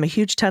 Okay, I'm a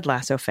huge Ted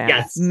Lasso fan.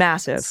 Yes.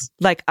 Massive.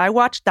 Like, I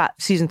watched that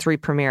season 3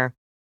 premiere,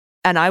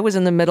 and I was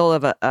in the middle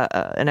of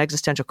an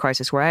existential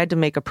crisis where I had to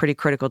make a pretty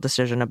critical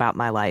decision about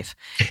my life.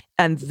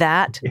 And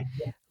that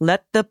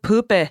let the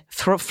poop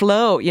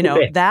flow,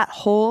 that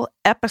whole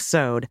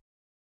episode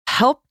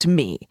helped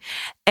me.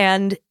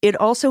 And it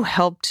also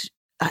helped,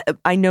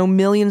 I know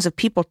millions of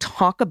people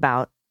talk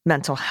about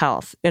mental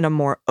health in a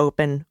more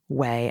open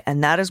way.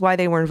 And that is why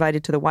they were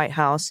invited to the White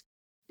House.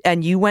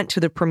 And you went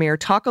to the premiere.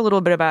 Talk a little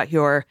bit about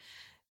your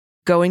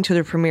going to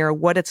the premiere,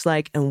 what it's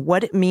like and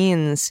what it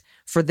means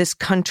for this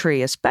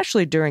country,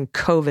 especially during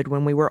COVID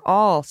when we were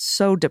all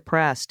so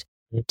depressed,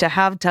 to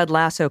have Ted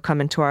Lasso come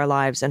into our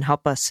lives and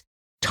help us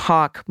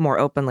talk more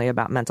openly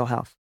about mental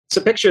health. So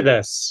picture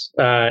this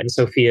in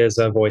Sophia's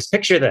voice.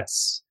 Picture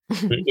this.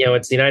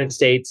 It's the United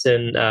States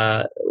in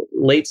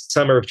late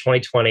summer of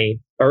 2020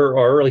 or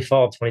early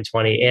fall of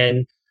 2020,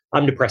 and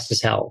I'm depressed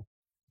as hell.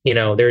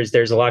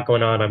 There's a lot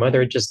going on. My mother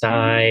had just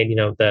died.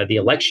 The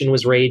election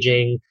was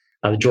raging.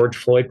 The George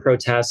Floyd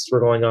protests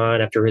were going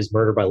on after his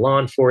murder by law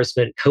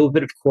enforcement.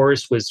 COVID, of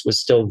course, was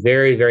still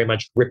very, very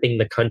much gripping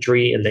the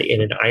country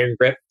in an iron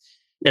grip.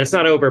 And it's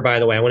not over, by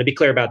the way. I want to be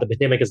clear about the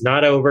pandemic is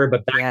not over,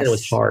 but back then it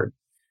was hard,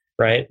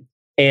 right?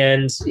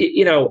 And,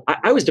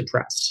 I was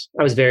depressed.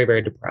 I was very,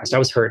 very depressed. I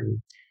was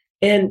hurting.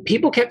 And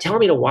people kept telling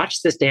me to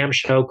watch this damn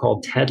show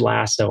called Ted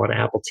Lasso on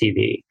Apple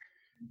TV.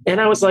 And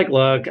I was like,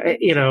 look,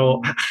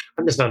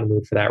 I'm just not in the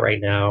mood for that right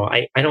now.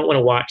 I don't want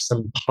to watch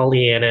some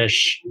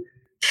Pollyannish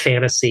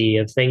fantasy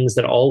of things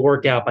that all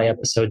work out by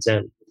episodes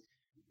in.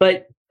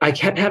 But I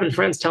kept having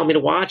friends tell me to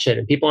watch it,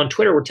 and people on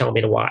Twitter were telling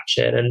me to watch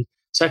it. And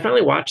so I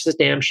finally watched this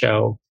damn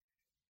show.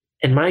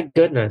 And my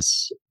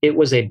goodness, it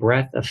was a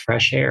breath of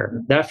fresh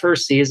air. That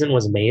first season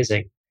was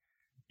amazing.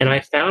 And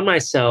I found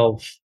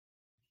myself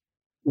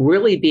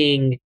really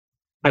being,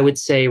 I would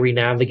say,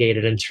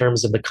 renavigated in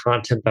terms of the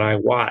content that I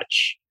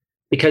watch.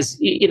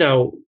 Because,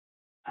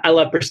 I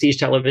love prestige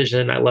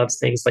television. I love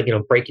things like,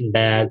 Breaking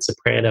Bad,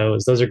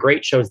 Sopranos. Those are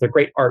great shows. They're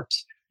great art,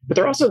 but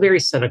they're also very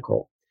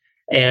cynical.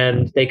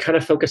 And they kind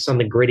of focus on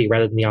the gritty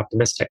rather than the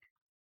optimistic.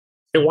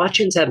 And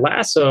watching Ted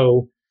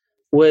Lasso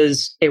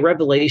was a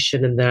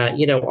revelation in that,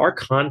 our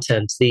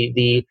content,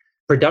 the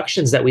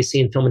productions that we see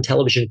in film and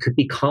television could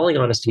be calling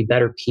on us to be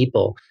better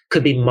people,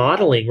 could be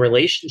modeling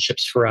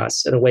relationships for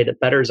us in a way that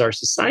betters our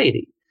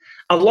society.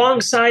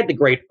 Alongside the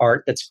great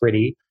art that's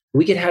gritty,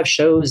 we could have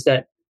shows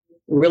that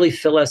really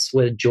fill us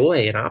with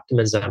joy and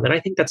optimism. And I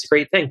think that's a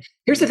great thing.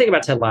 Here's the thing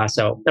about Ted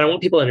Lasso, and I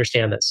want people to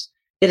understand this.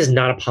 It is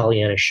not a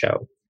Pollyanna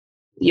show.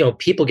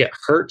 People get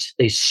hurt.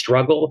 They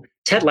struggle.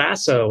 Ted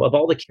Lasso, of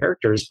all the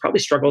characters, probably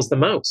struggles the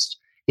most.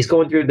 He's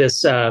going through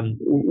this,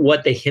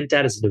 what they hint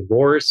at as a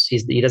divorce.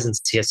 He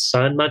doesn't see his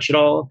son much at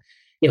all.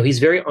 He's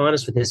very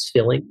honest with his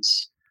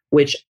feelings,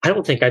 which I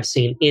don't think I've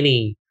seen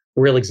any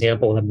real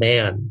example of a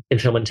man in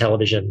film and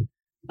television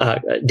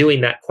doing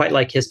that quite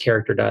like his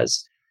character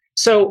does.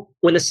 So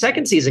when the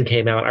second season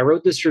came out, I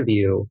wrote this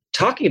review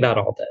talking about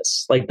all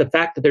this, like the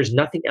fact that there's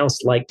nothing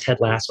else like Ted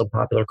Lasso in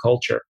popular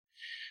culture.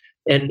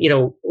 And,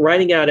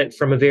 writing at it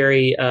from a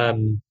very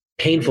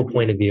painful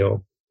point of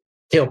view,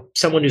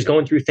 someone who's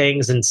going through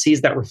things and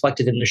sees that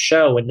reflected in the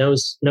show and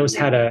knows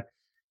how to,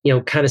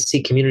 kind of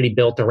see community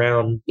built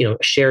around,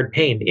 shared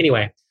pain.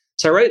 Anyway,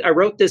 so I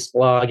wrote this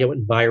blog. It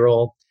went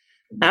viral.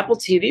 Apple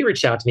TV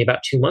reached out to me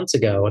about 2 months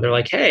ago, and they're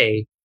like,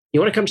 "Hey, you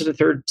want to come to the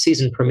third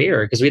season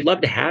premiere? Because we'd love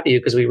to have you.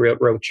 Because we read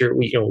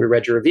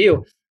your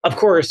review." Of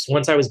course,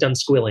 once I was done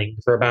squealing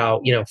for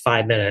about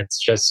 5 minutes,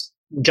 just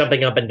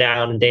jumping up and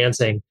down and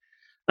dancing,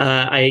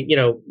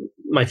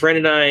 My friend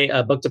and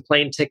I booked a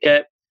plane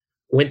ticket,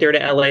 went there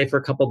to LA for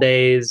a couple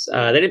days.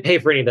 They didn't pay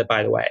for any of that,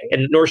 by the way,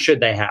 and nor should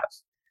they have.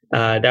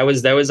 That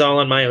was all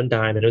on my own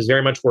dime, and it was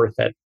very much worth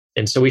it.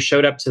 And so we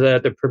showed up to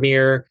the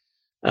premiere.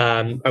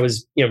 I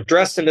was,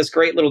 dressed in this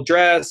great little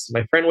dress.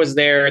 My friend was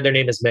there. Their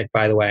name is Mick,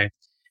 by the way.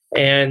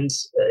 And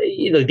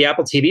the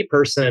Apple TV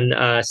person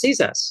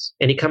sees us,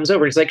 and he comes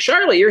over. He's like,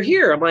 "Charlotte, you're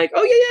here." I'm like,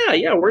 "Oh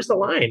yeah. Where's the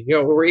line?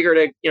 We're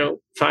eager to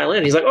file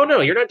in." He's like, "Oh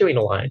no, you're not doing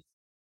the line."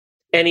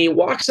 And he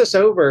walks us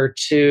over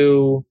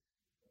to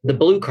the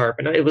blue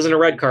carpet. It wasn't a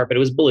red carpet; it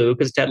was blue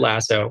because Ted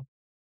Lasso.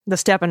 The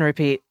step and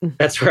repeat.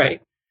 That's right.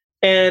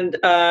 And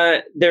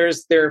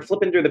they're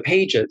flipping through the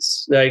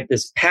pages, like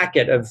this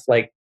packet of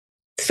like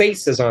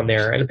faces on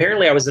there. And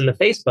apparently, I was in the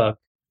Facebook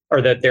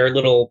or their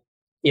little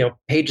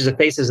pages of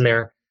faces in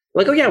there.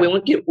 Like, "Oh yeah, we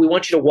want you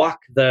to walk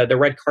the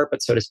red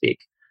carpet, so to speak."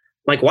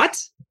 I'm like,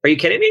 "What? Are you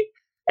kidding me?"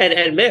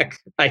 And Mick,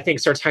 I think,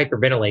 starts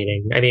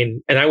hyperventilating. I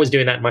mean, and I was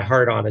doing that in my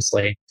heart,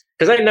 honestly,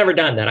 because I've never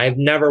done that. I've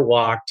never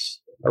walked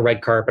a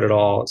red carpet at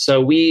all.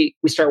 So we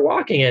start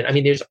walking it. I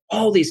mean, there's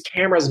all these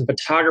cameras and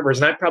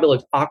photographers, and I probably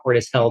looked awkward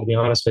as hell, to be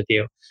honest with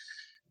you.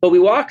 But we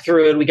walked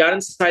through it. We got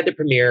inside the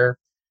premiere,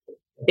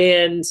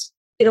 and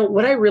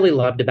what I really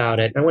loved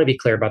about it. And I want to be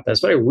clear about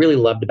this. What I really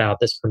loved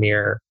about this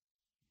premiere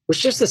was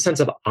just the sense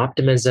of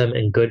optimism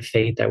and good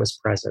faith that was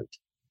present.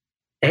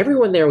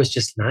 Everyone there was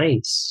just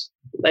nice.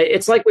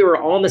 It's like we were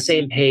all on the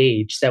same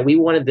page, that we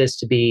wanted this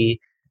to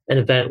be an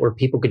event where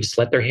people could just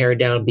let their hair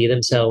down, be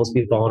themselves,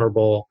 be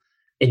vulnerable,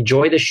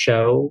 enjoy the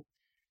show,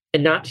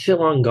 and not feel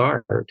on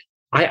guard.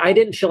 I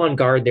didn't feel on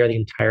guard there the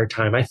entire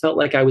time. I felt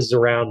like I was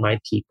around my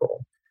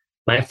people,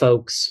 my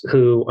folks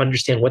who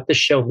understand what the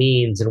show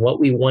means and what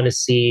we want to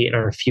see in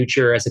our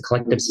future as a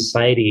collective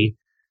society,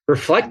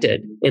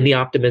 reflected in the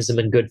optimism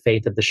and good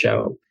faith of the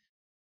show.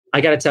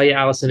 I got to tell you,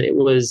 Allison, it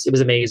was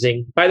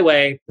amazing. By the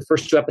way, the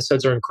first 2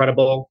 episodes are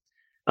incredible.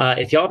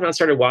 If y'all have not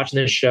started watching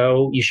this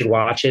show, you should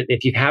watch it.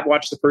 If you have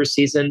watched the first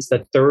seasons,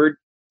 the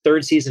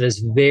third season is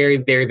very,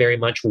 very, very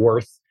much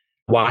worth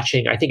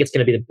watching. I think it's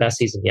going to be the best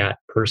season yet,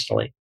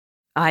 personally.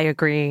 I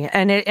agree.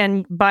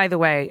 And by the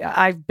way,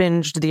 I've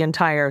binged the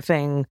entire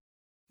thing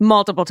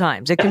multiple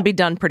times. It can be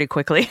done pretty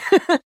quickly.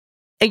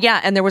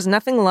 Yeah, and there was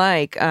nothing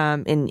like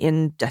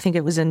in I think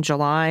it was in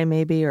July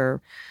maybe,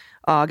 or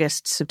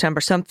August, September,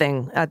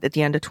 something at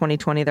the end of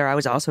 2020 there. I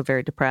was also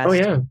very depressed. Oh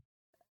yeah.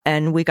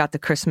 And we got the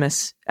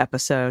Christmas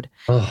episode.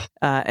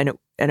 And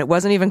it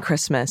wasn't even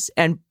Christmas.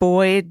 And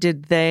boy,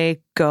 did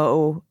they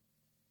go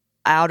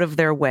out of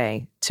their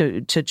way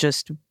to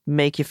just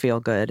make you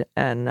feel good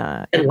and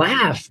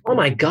laugh. Oh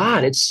my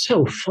God, it's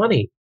so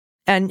funny.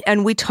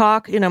 And we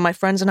talk, my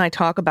friends and I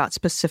talk about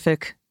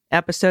specific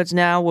episodes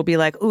now. We'll be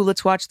like, "Ooh,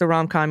 let's watch the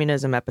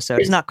Rom-Communism episode."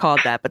 It's not called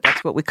that, but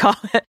that's what we call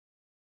it.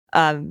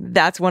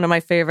 That's one of my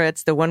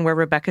favorites. The one where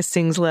Rebecca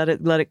sings "Let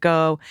It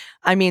Go."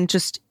 I mean,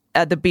 just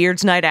the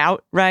Beards Night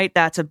Out, right?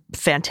 That's a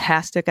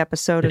fantastic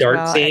episode as well. The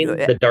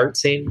dart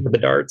scene with the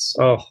darts.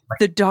 Oh,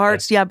 the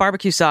darts. Yeah,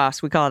 barbecue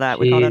sauce. We call that.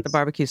 We call that the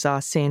barbecue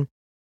sauce scene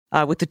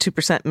with the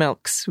 2%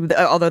 milks,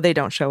 although they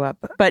don't show up.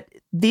 But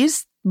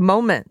these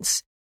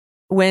moments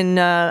when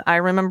I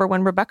remember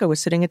when Rebecca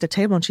was sitting at the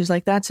table and she's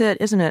like, "That's it,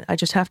 isn't it? I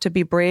just have to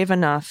be brave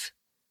enough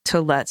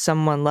to let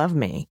someone love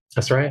me."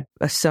 That's right.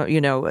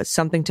 So,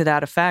 something to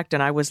that effect.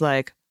 And I was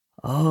like,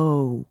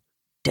 "Oh,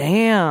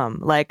 damn."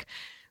 Like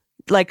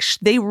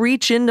they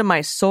reach into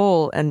my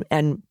soul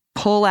and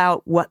pull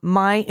out what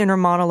my inner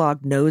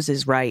monologue knows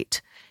is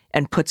right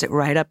and puts it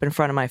right up in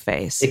front of my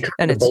face.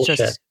 And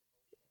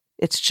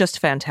it's just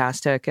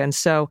fantastic. And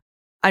so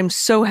I'm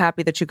so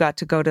happy that you got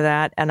to go to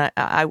that. And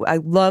I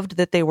loved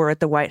that they were at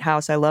the White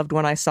House. I loved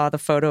when I saw the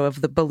photo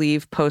of the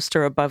Believe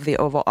poster above the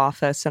Oval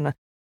Office. And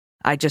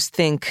I just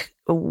think,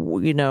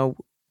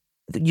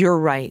 you're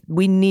right.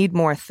 We need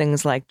more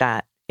things like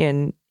that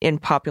in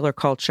popular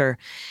culture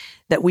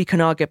that we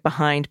can all get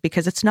behind,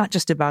 because it's not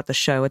just about the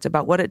show. It's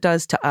about what it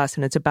does to us,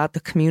 and it's about the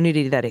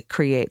community that it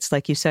creates.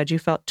 Like you said, you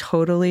felt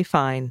totally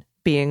fine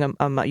being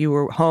you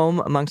were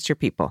home amongst your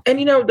people. And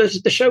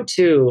the show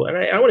too, and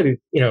I want to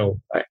be,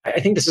 I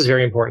think this is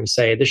very important to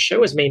say, the show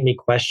has made me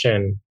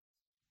question,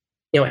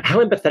 how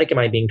empathetic am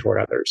I being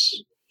toward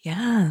others?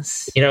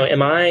 Yes.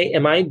 Am I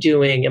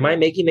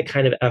making the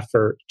kind of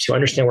effort to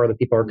understand where other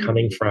people are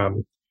coming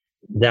from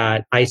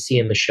that I see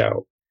in the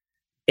show?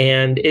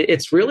 And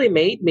it's really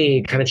made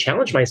me kind of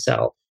challenge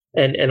myself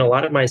and a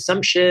lot of my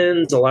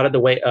assumptions, a lot of the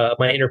way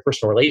my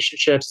interpersonal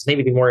relationships,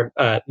 maybe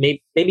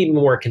be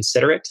more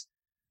considerate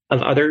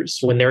of others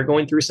when they're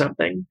going through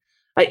something.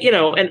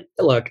 And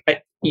look,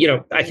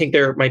 I think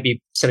there might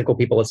be cynical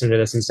people listening to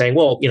this and saying,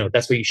 "Well,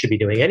 that's what you should be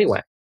doing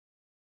anyway."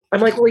 I'm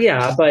like, well,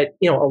 yeah, but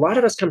a lot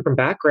of us come from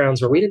backgrounds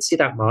where we didn't see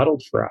that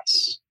modeled for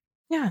us.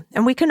 Yeah,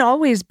 and we can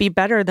always be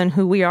better than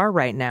who we are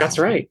right now. That's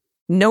right.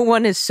 No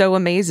one is so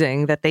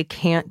amazing that they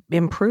can't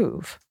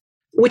improve.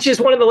 Which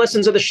is one of the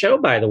lessons of the show,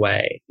 by the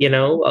way.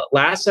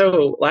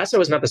 Lasso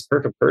is not this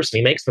perfect person.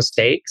 He makes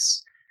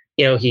mistakes.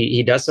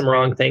 He does some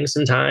wrong things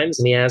sometimes,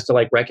 and he has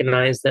to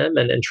recognize them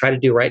and try to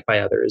do right by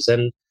others.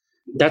 And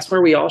that's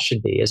where we all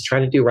should be, is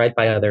trying to do right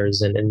by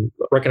others and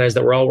recognize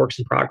that we're all works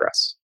in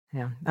progress.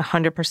 Yeah,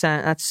 100%.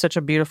 That's such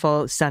a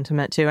beautiful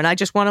sentiment, too. And I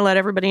just want to let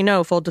everybody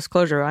know, full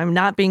disclosure, I'm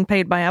not being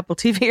paid by Apple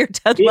TV or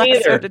Ted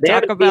Lasso to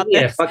talk about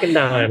this. Yeah, fucking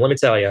dime, let me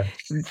tell you.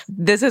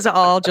 This is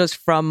all just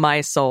from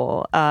my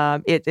soul.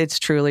 It's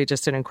truly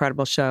just an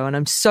incredible show. And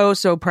I'm so,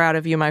 so proud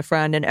of you, my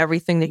friend, and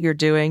everything that you're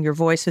doing. Your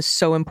voice is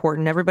so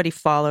important. Everybody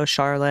follow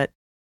Charlotte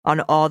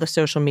on all the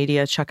social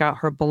media. Check out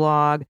her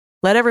blog.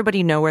 Let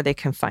everybody know where they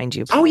can find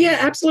you. Oh, yeah,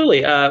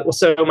 absolutely.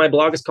 So my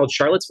blog is called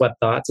Charlotte's Web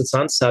Thoughts. It's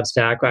on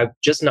Substack. I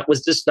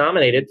was just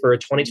nominated for a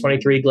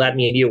 2023 GLAAD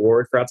Media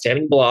Award for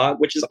Outstanding Blog,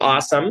 which is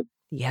awesome.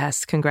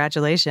 Yes,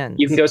 congratulations.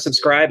 You can go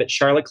subscribe at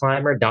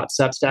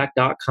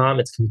charlotteclymer.substack.com.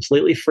 It's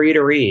completely free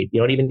to read. You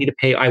don't even need to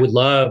pay. I would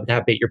love to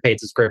have your paid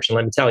subscription,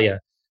 let me tell you.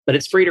 But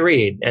it's free to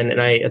read. And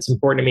it's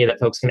important to me that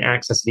folks can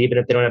access it, even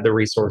if they don't have the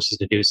resources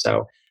to do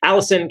so.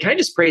 Allison, can I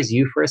just praise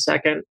you for a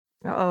second?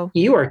 Uh-oh.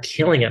 You are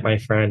killing it, my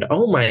friend.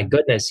 Oh my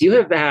goodness. You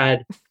have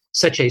had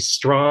such a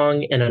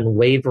strong and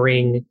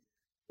unwavering,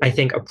 I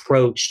think,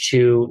 approach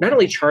to not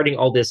only charting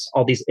all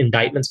these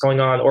indictments going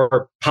on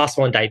or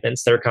possible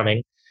indictments that are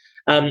coming,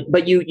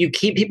 but you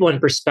keep people in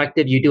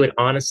perspective. You do it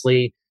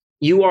honestly.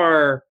 You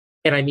are,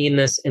 and I mean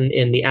this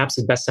in the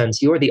absolute best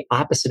sense, you are the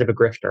opposite of a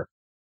grifter,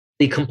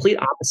 the complete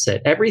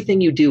opposite.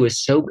 Everything you do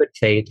is so good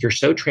faith. You're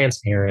so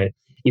transparent.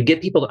 You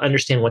get people to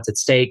understand what's at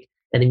stake,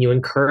 and then you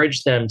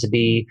encourage them to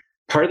be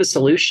part of the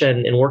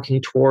solution and working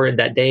toward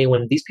that day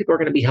when these people are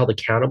going to be held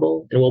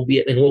accountable, and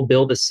we'll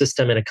build a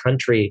system in a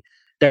country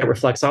that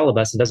reflects all of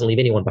us and doesn't leave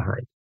anyone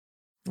behind.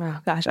 Oh,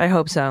 gosh, I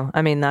hope so.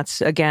 I mean, that's,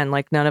 again,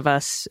 like none of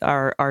us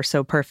are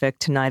so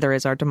perfect. Neither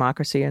is our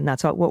democracy. And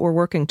that's what we're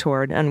working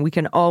toward. And we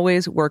can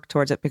always work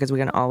towards it because we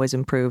can always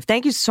improve.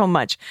 Thank you so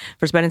much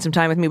for spending some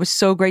time with me. It was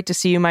so great to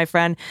see you, my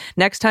friend.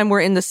 Next time we're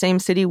in the same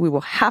city, we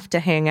will have to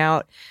hang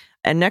out.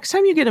 And next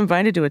time you get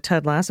invited to a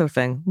Ted Lasso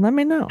thing, let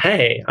me know.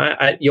 Hey,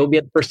 you'll be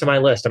at the first on my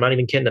list. I'm not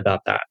even kidding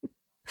about that.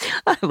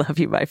 I love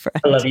you, my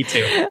friend. I love you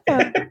too.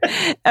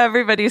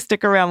 Everybody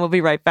stick around. We'll be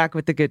right back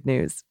with the good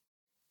news.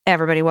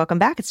 Everybody, welcome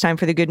back. It's time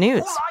for the good news.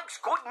 Who likes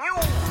good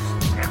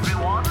news,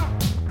 everyone?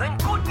 Then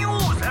good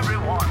news,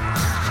 everyone.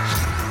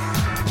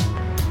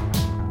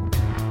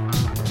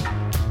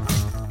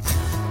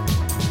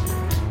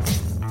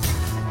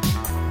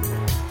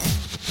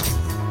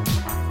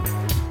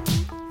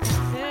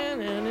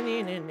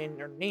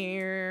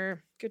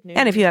 Good news.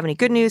 And if you have any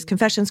good news,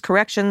 confessions,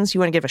 corrections, you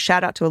want to give a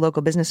shout out to a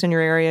local business in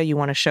your area, you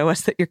want to show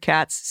us that your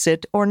cats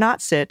sit or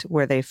not sit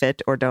where they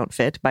fit or don't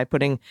fit by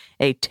putting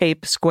a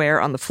tape square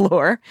on the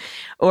floor.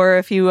 Or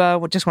if you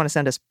just want to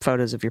send us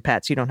photos of your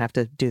pets, you don't have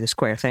to do the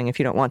square thing if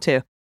you don't want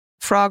to.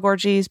 Frog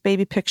orgies,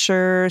 baby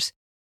pictures,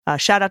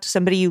 shout out to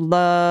somebody you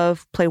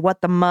love, play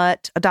What the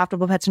Mutt,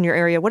 adoptable pets in your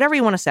area, whatever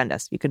you want to send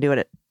us. You can do it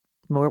at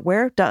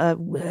where?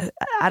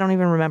 I don't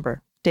even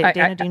remember.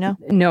 Dana, do you know?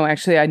 No,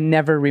 actually, I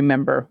never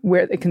remember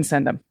where they can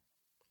send them.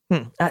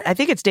 I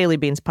think it's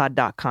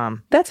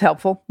dailybeanspod.com. That's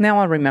helpful. Now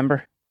I'll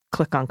remember.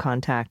 Click on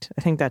contact.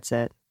 I think that's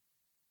it.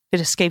 It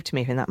escaped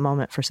me in that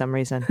moment for some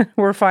reason.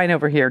 We're fine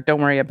over here. Don't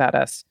worry about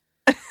us.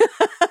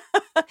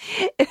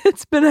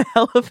 It's been a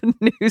hell of a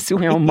news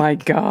week. Oh my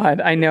God.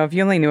 I know. If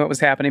you only knew what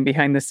was happening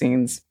behind the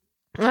scenes.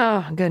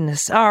 Oh,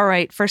 goodness. All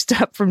right. First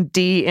up from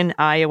D in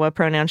Iowa,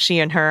 pronouns she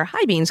and her.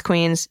 Hi, Beans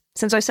Queens.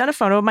 Since I sent a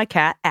photo of my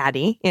cat,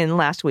 Addie, in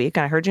last week,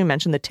 and I heard you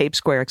mention the tape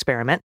square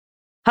experiment,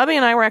 hubby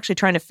and I were actually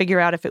trying to figure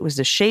out if it was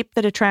the shape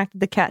that attracted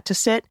the cat to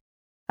sit.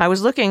 I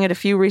was looking at a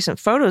few recent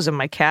photos of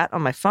my cat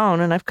on my phone,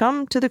 and I've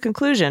come to the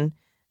conclusion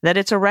that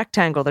it's a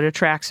rectangle that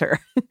attracts her.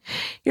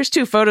 Here's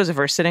 2 photos of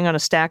her sitting on a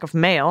stack of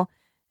mail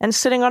and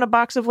sitting on a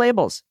box of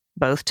labels.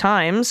 Both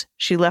times,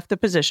 she left the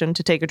position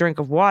to take a drink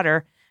of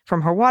water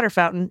from her water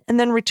fountain and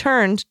then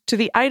returned to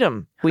the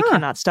item. We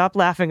cannot stop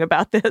laughing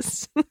about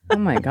this. Oh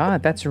my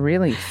God, that's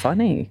really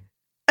funny.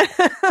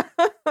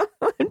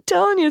 I'm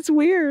telling you, it's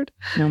weird.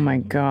 Oh my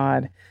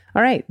God.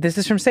 All right, this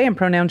is from Sam,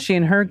 pronouns she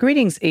and her.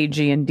 Greetings,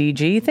 AG and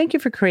DG. Thank you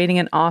for creating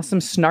an awesome,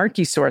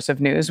 snarky source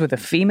of news with a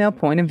female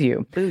point of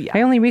view. Booyah.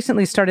 I only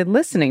recently started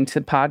listening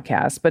to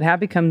podcasts, but have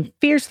become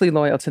fiercely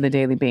loyal to the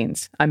Daily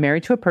Beans. I'm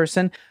married to a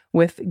person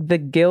with the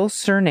Gill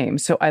surname,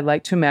 so I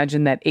like to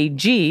imagine that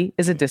AG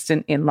is a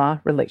distant in-law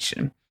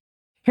relation.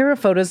 Here are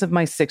photos of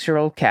my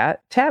 6-year-old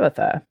cat,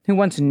 Tabitha, who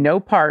wants no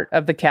part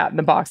of the cat in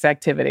the box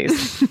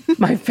activities.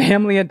 My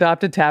family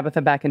adopted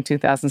Tabitha back in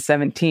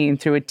 2017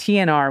 through a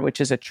TNR, which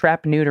is a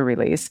trap-neuter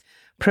release,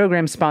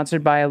 program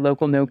sponsored by a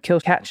local no-kill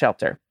cat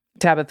shelter.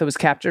 Tabitha was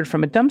captured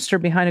from a dumpster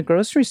behind a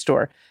grocery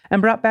store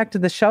and brought back to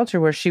the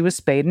shelter where she was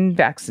spayed and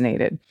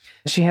vaccinated.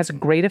 She has a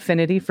great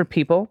affinity for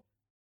people,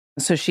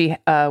 so she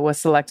was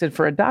selected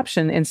for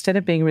adoption instead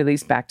of being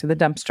released back to the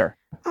dumpster.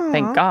 Aww.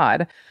 Thank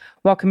God.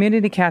 While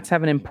community cats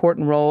have an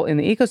important role in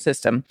the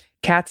ecosystem,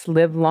 cats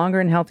live longer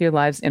and healthier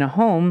lives in a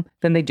home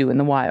than they do in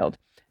the wild.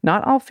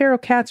 Not all feral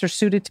cats are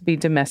suited to be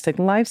domestic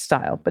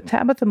lifestyle, but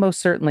Tabitha most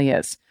certainly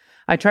is.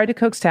 I tried to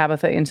coax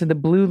Tabitha into the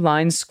blue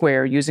line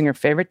square using her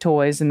favorite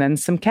toys and then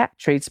some cat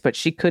treats, but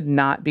she could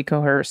not be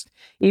coerced,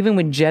 even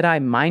with Jedi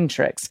mind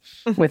tricks.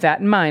 With that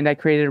in mind, I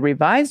created a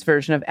revised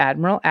version of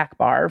Admiral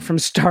Akbar from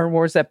Star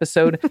Wars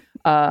episode,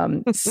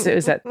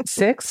 is that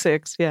 6?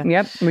 6, yeah.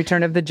 Yep,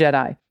 Return of the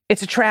Jedi.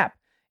 It's a trap.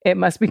 It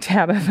must be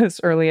Tabitha's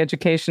early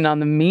education on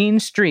the mean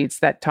streets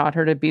that taught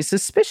her to be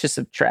suspicious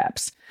of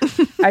traps.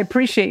 I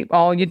appreciate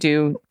all you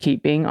do.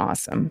 Keep being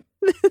awesome.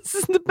 This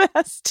is the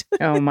best.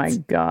 Oh my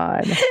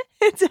God.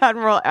 It's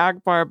Admiral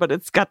Akbar, but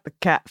it's got the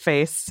cat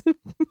face.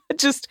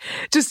 just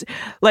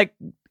like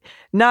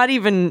not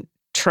even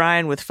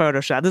trying with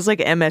Photoshop. This is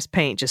like MS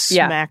Paint, just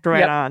smacked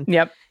right on.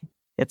 Yep.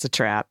 It's a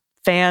trap.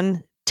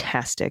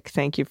 Fantastic.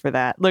 Thank you for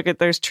that. Look,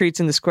 there's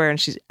treats in the square and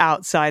she's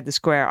outside the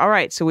square. All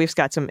right, so we've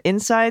got some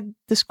inside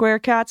the square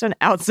cats and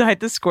outside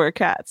the square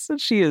cats. So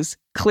she is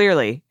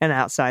clearly an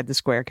outside the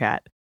square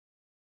cat.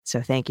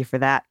 So thank you for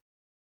that.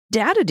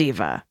 Data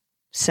Diva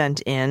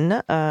sent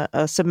in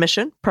a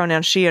submission,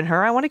 pronouns she and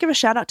her. I want to give a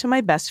shout out to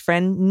my best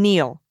friend,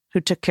 Neil, who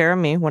took care of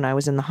me when I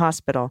was in the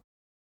hospital,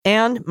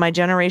 and my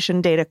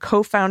Generation Data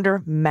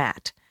co-founder,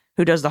 Matt,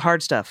 who does the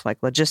hard stuff like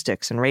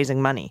logistics and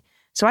raising money.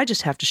 So I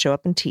just have to show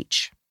up and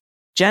teach.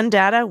 Gen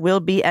Data will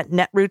be at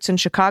Netroots in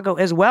Chicago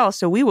as well,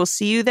 so we will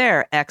see you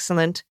there.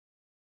 Excellent.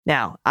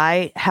 Now,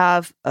 I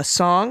have a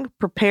song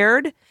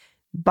prepared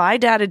by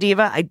Data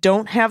Diva. I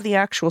don't have the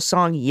actual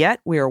song yet.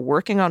 We are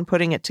working on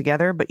putting it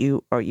together, but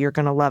you're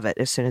going to love it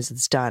as soon as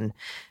it's done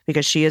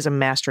because she is a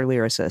master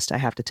lyricist, I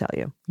have to tell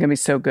you. Going to be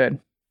so good.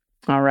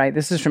 All right,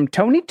 this is from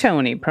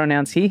Tony,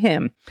 pronouns he,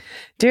 him.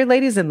 Dear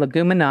ladies of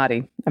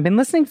Leguminati, I've been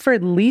listening for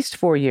at least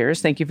 4 years.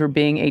 Thank you for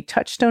being a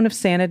touchstone of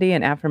sanity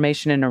and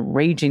affirmation in a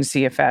raging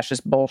sea of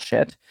fascist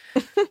bullshit.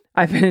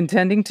 I've been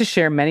intending to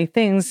share many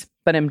things,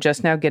 but I'm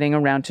just now getting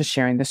around to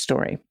sharing this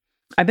story.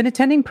 I've been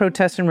attending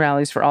protests and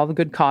rallies for all the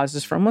good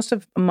causes for most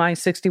of my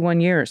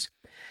 61 years.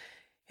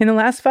 In the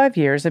last 5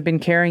 years, I've been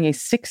carrying a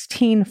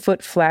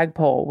 16-foot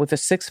flagpole with a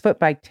 6-foot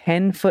by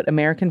 10-foot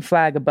American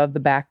flag above the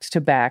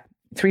back-to-back,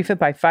 3-foot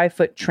by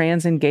 5-foot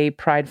trans and gay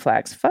pride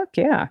flags. Fuck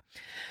yeah.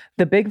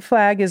 The big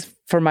flag is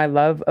for my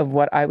love of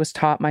what I was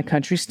taught my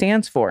country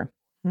stands for,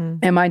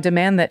 and my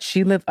demand that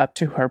she live up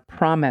to her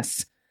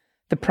promise.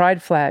 The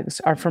pride flags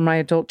are for my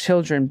adult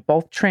children,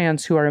 both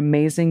trans, who are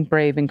amazing,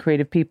 brave, and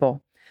creative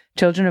people.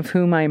 Children of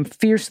whom I am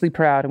fiercely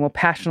proud and will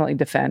passionately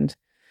defend.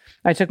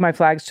 I took my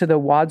flags to the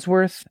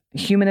Wadsworth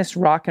Humanist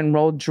Rock and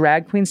Roll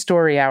Drag Queen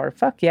Story Hour.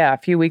 Fuck yeah, a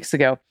few weeks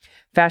ago.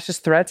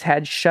 Fascist threats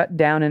had shut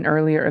down an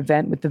earlier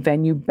event when the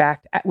venue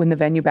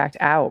backed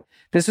out.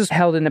 This was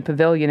held in a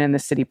pavilion in the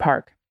city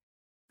park.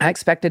 I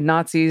expected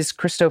Nazis,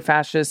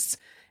 Christo-fascists,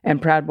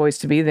 and Proud Boys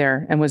to be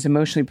there and was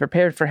emotionally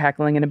prepared for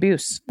heckling and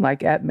abuse,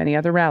 like at many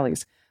other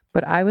rallies.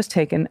 But I was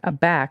taken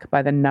aback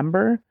by the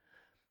number,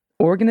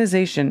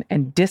 organization,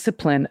 and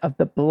discipline of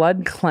the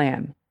Blood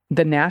Clan,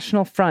 the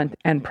National Front,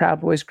 and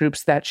Proud Boys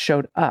groups that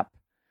showed up.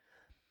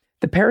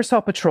 The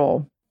Parasol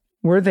Patrol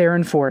were there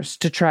in force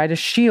to try to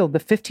shield the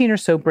 15 or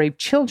so brave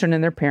children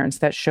and their parents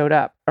that showed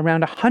up.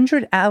 Around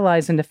 100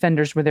 allies and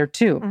defenders were there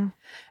too.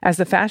 As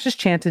the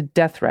fascists chanted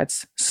death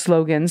threats,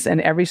 slogans, and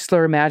every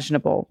slur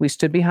imaginable, we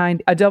stood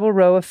behind a double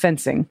row of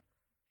fencing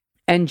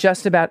and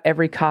just about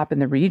every cop in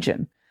the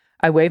region.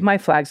 I waved my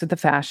flags at the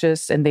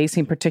fascists, and they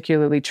seemed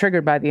particularly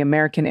triggered by the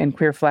American and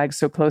queer flags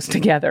so close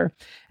together.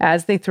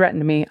 As they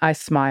threatened me, I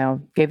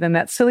smiled, gave them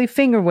that silly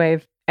finger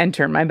wave, and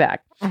turned my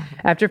back.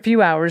 After a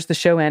few hours, the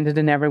show ended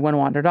and everyone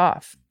wandered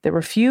off. There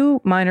were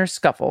few minor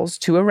scuffles,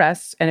 2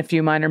 arrests, and a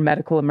few minor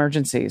medical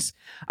emergencies.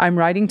 I'm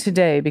writing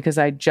today because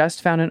I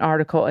just found an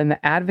article in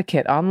The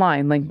Advocate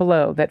online, link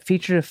below, that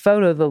featured a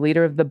photo of the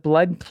leader of the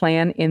Blood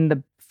Clan in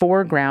the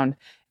foreground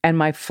and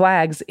my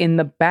flags in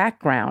the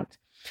background.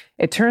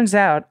 It turns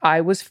out I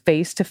was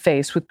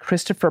face-to-face with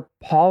Christopher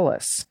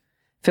Paulus.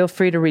 Feel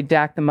free to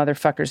redact the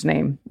motherfucker's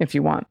name if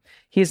you want.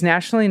 He is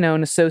nationally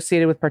known,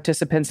 associated with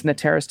participants in the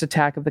terrorist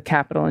attack of the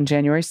Capitol on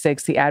January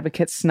 6th, the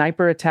Advocate's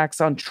sniper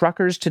attacks on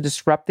truckers to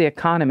disrupt the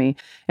economy,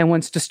 and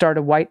wants to start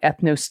a white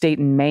ethno-state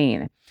in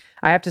Maine.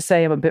 I have to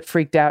say I'm a bit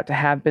freaked out to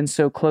have been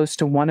so close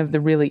to one of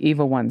the really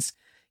evil ones.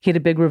 He had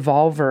a big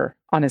revolver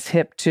on his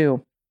hip,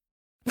 too.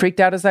 Freaked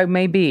out as I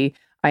may be,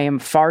 I am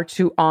far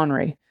too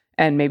ornery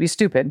and maybe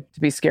stupid to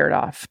be scared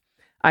off.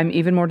 I'm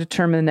even more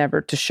determined than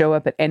ever to show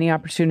up at any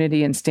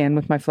opportunity and stand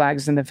with my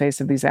flags in the face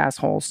of these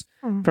assholes.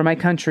 For my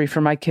country,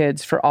 for my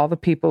kids, for all the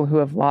people who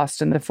have lost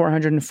in the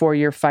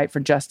 404-year fight for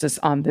justice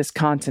on this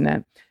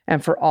continent,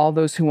 and for all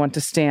those who want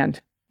to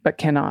stand but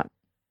cannot.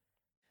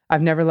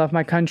 I've never loved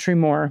my country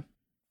more,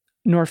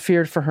 nor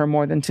feared for her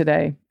more than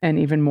today, and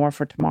even more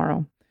for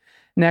tomorrow.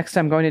 Next,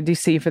 I'm going to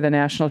D.C. for the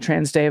National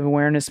Trans Day of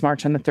Awareness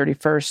March on the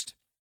 31st.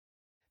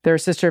 There are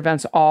sister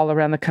events all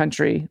around the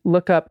country.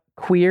 Look up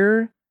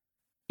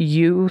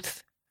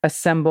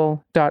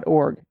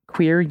queeryouthassemble.org,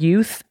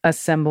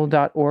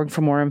 queeryouthassemble.org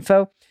for more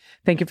info.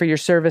 Thank you for your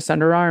service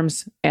under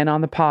arms and on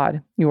the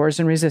pod. Yours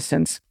in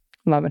resistance.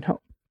 Love and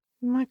hope.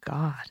 Oh my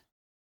God.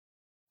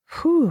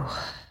 Whew.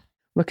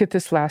 Look at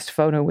this last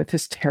photo with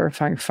this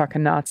terrifying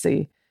fucking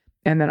Nazi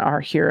And then our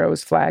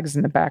heroes' flags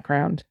in the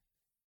background.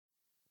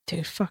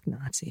 Dude, fuck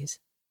Nazis.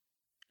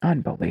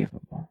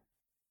 Unbelievable.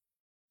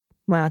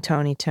 Wow,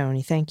 Tony,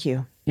 thank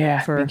you.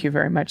 Yeah, thank you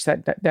very much.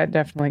 That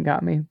definitely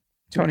got me.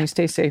 Tony,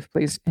 stay safe,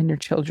 please, and your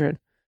children.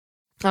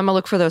 I'm going to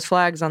look for those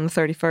flags on the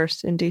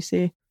 31st in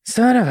D.C.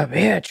 Son of a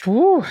bitch.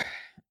 Woo.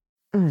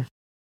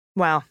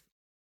 Wow.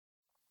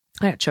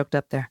 I got choked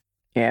up there.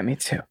 Yeah, me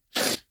too.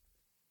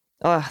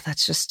 Oh,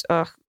 that's just,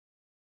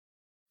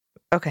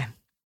 okay.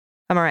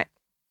 I'm all right.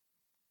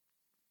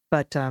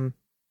 But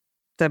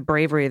the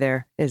bravery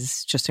there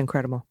is just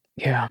incredible.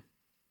 Yeah.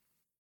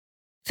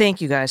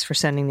 Thank you guys for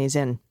sending these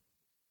in.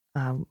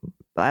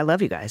 I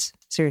love you guys.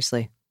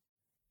 Seriously.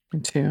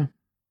 Me too.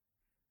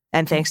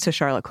 And thanks to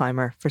Charlotte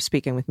Clymer for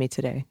speaking with me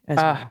today as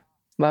well.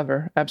 Love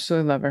her.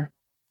 Absolutely love her.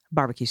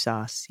 Barbecue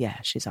sauce. Yeah,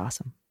 she's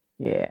awesome.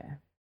 Yeah.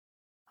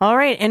 All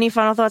right. Any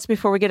final thoughts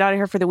before we get out of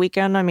here for the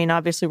weekend? I mean,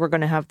 obviously, we're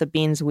going to have the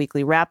Beans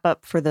weekly wrap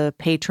up for the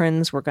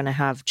patrons. We're going to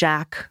have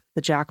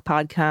the Jack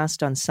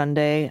podcast on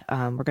Sunday.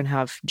 We're going to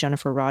have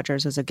Jennifer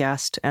Rogers as a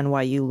guest,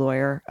 NYU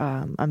lawyer.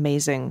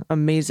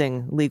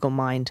 Amazing legal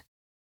mind.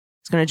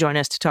 He's going to join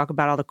us to talk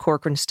about all the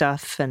Corcoran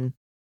stuff. And,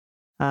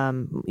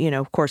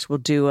 of course, we'll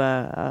do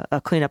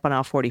a cleanup on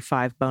Aisle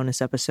 45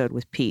 bonus episode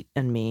with Pete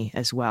and me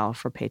as well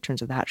for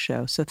patrons of that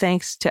show. So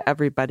thanks to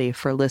everybody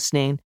for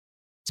listening.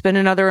 It's been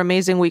another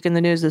amazing week in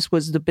the news. This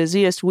was the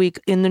busiest week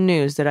in the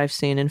news that I've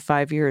seen in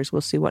 5 years.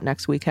 We'll see what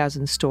next week has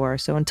in store.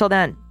 So until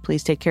then,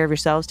 please take care of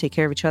yourselves, take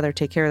care of each other,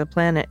 take care of the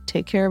planet,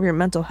 take care of your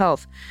mental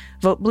health.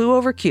 Vote blue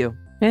over Q.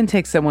 And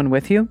take someone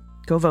with you.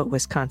 Go vote,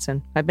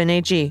 Wisconsin. I've been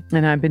AG.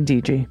 And I've been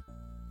DG.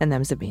 And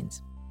them's the Beans.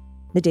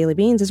 The Daily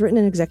Beans is written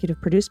and executive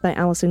produced by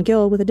Allison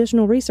Gill with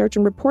additional research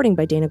and reporting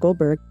by Dana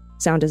Goldberg.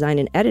 Sound design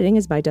and editing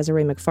is by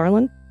Desiree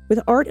McFarlane, with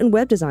art and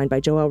web design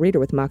by Joelle Reeder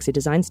with Moxie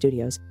Design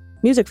Studios.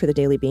 Music for The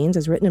Daily Beans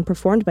is written and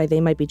performed by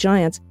They Might Be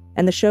Giants,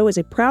 and the show is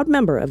a proud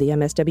member of the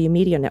MSW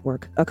Media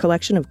Network, a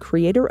collection of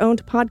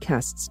creator-owned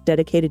podcasts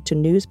dedicated to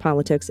news,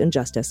 politics, and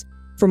justice.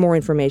 For more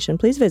information,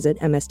 please visit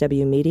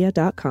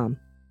mswmedia.com.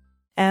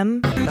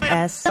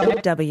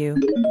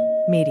 MSW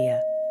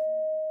Media.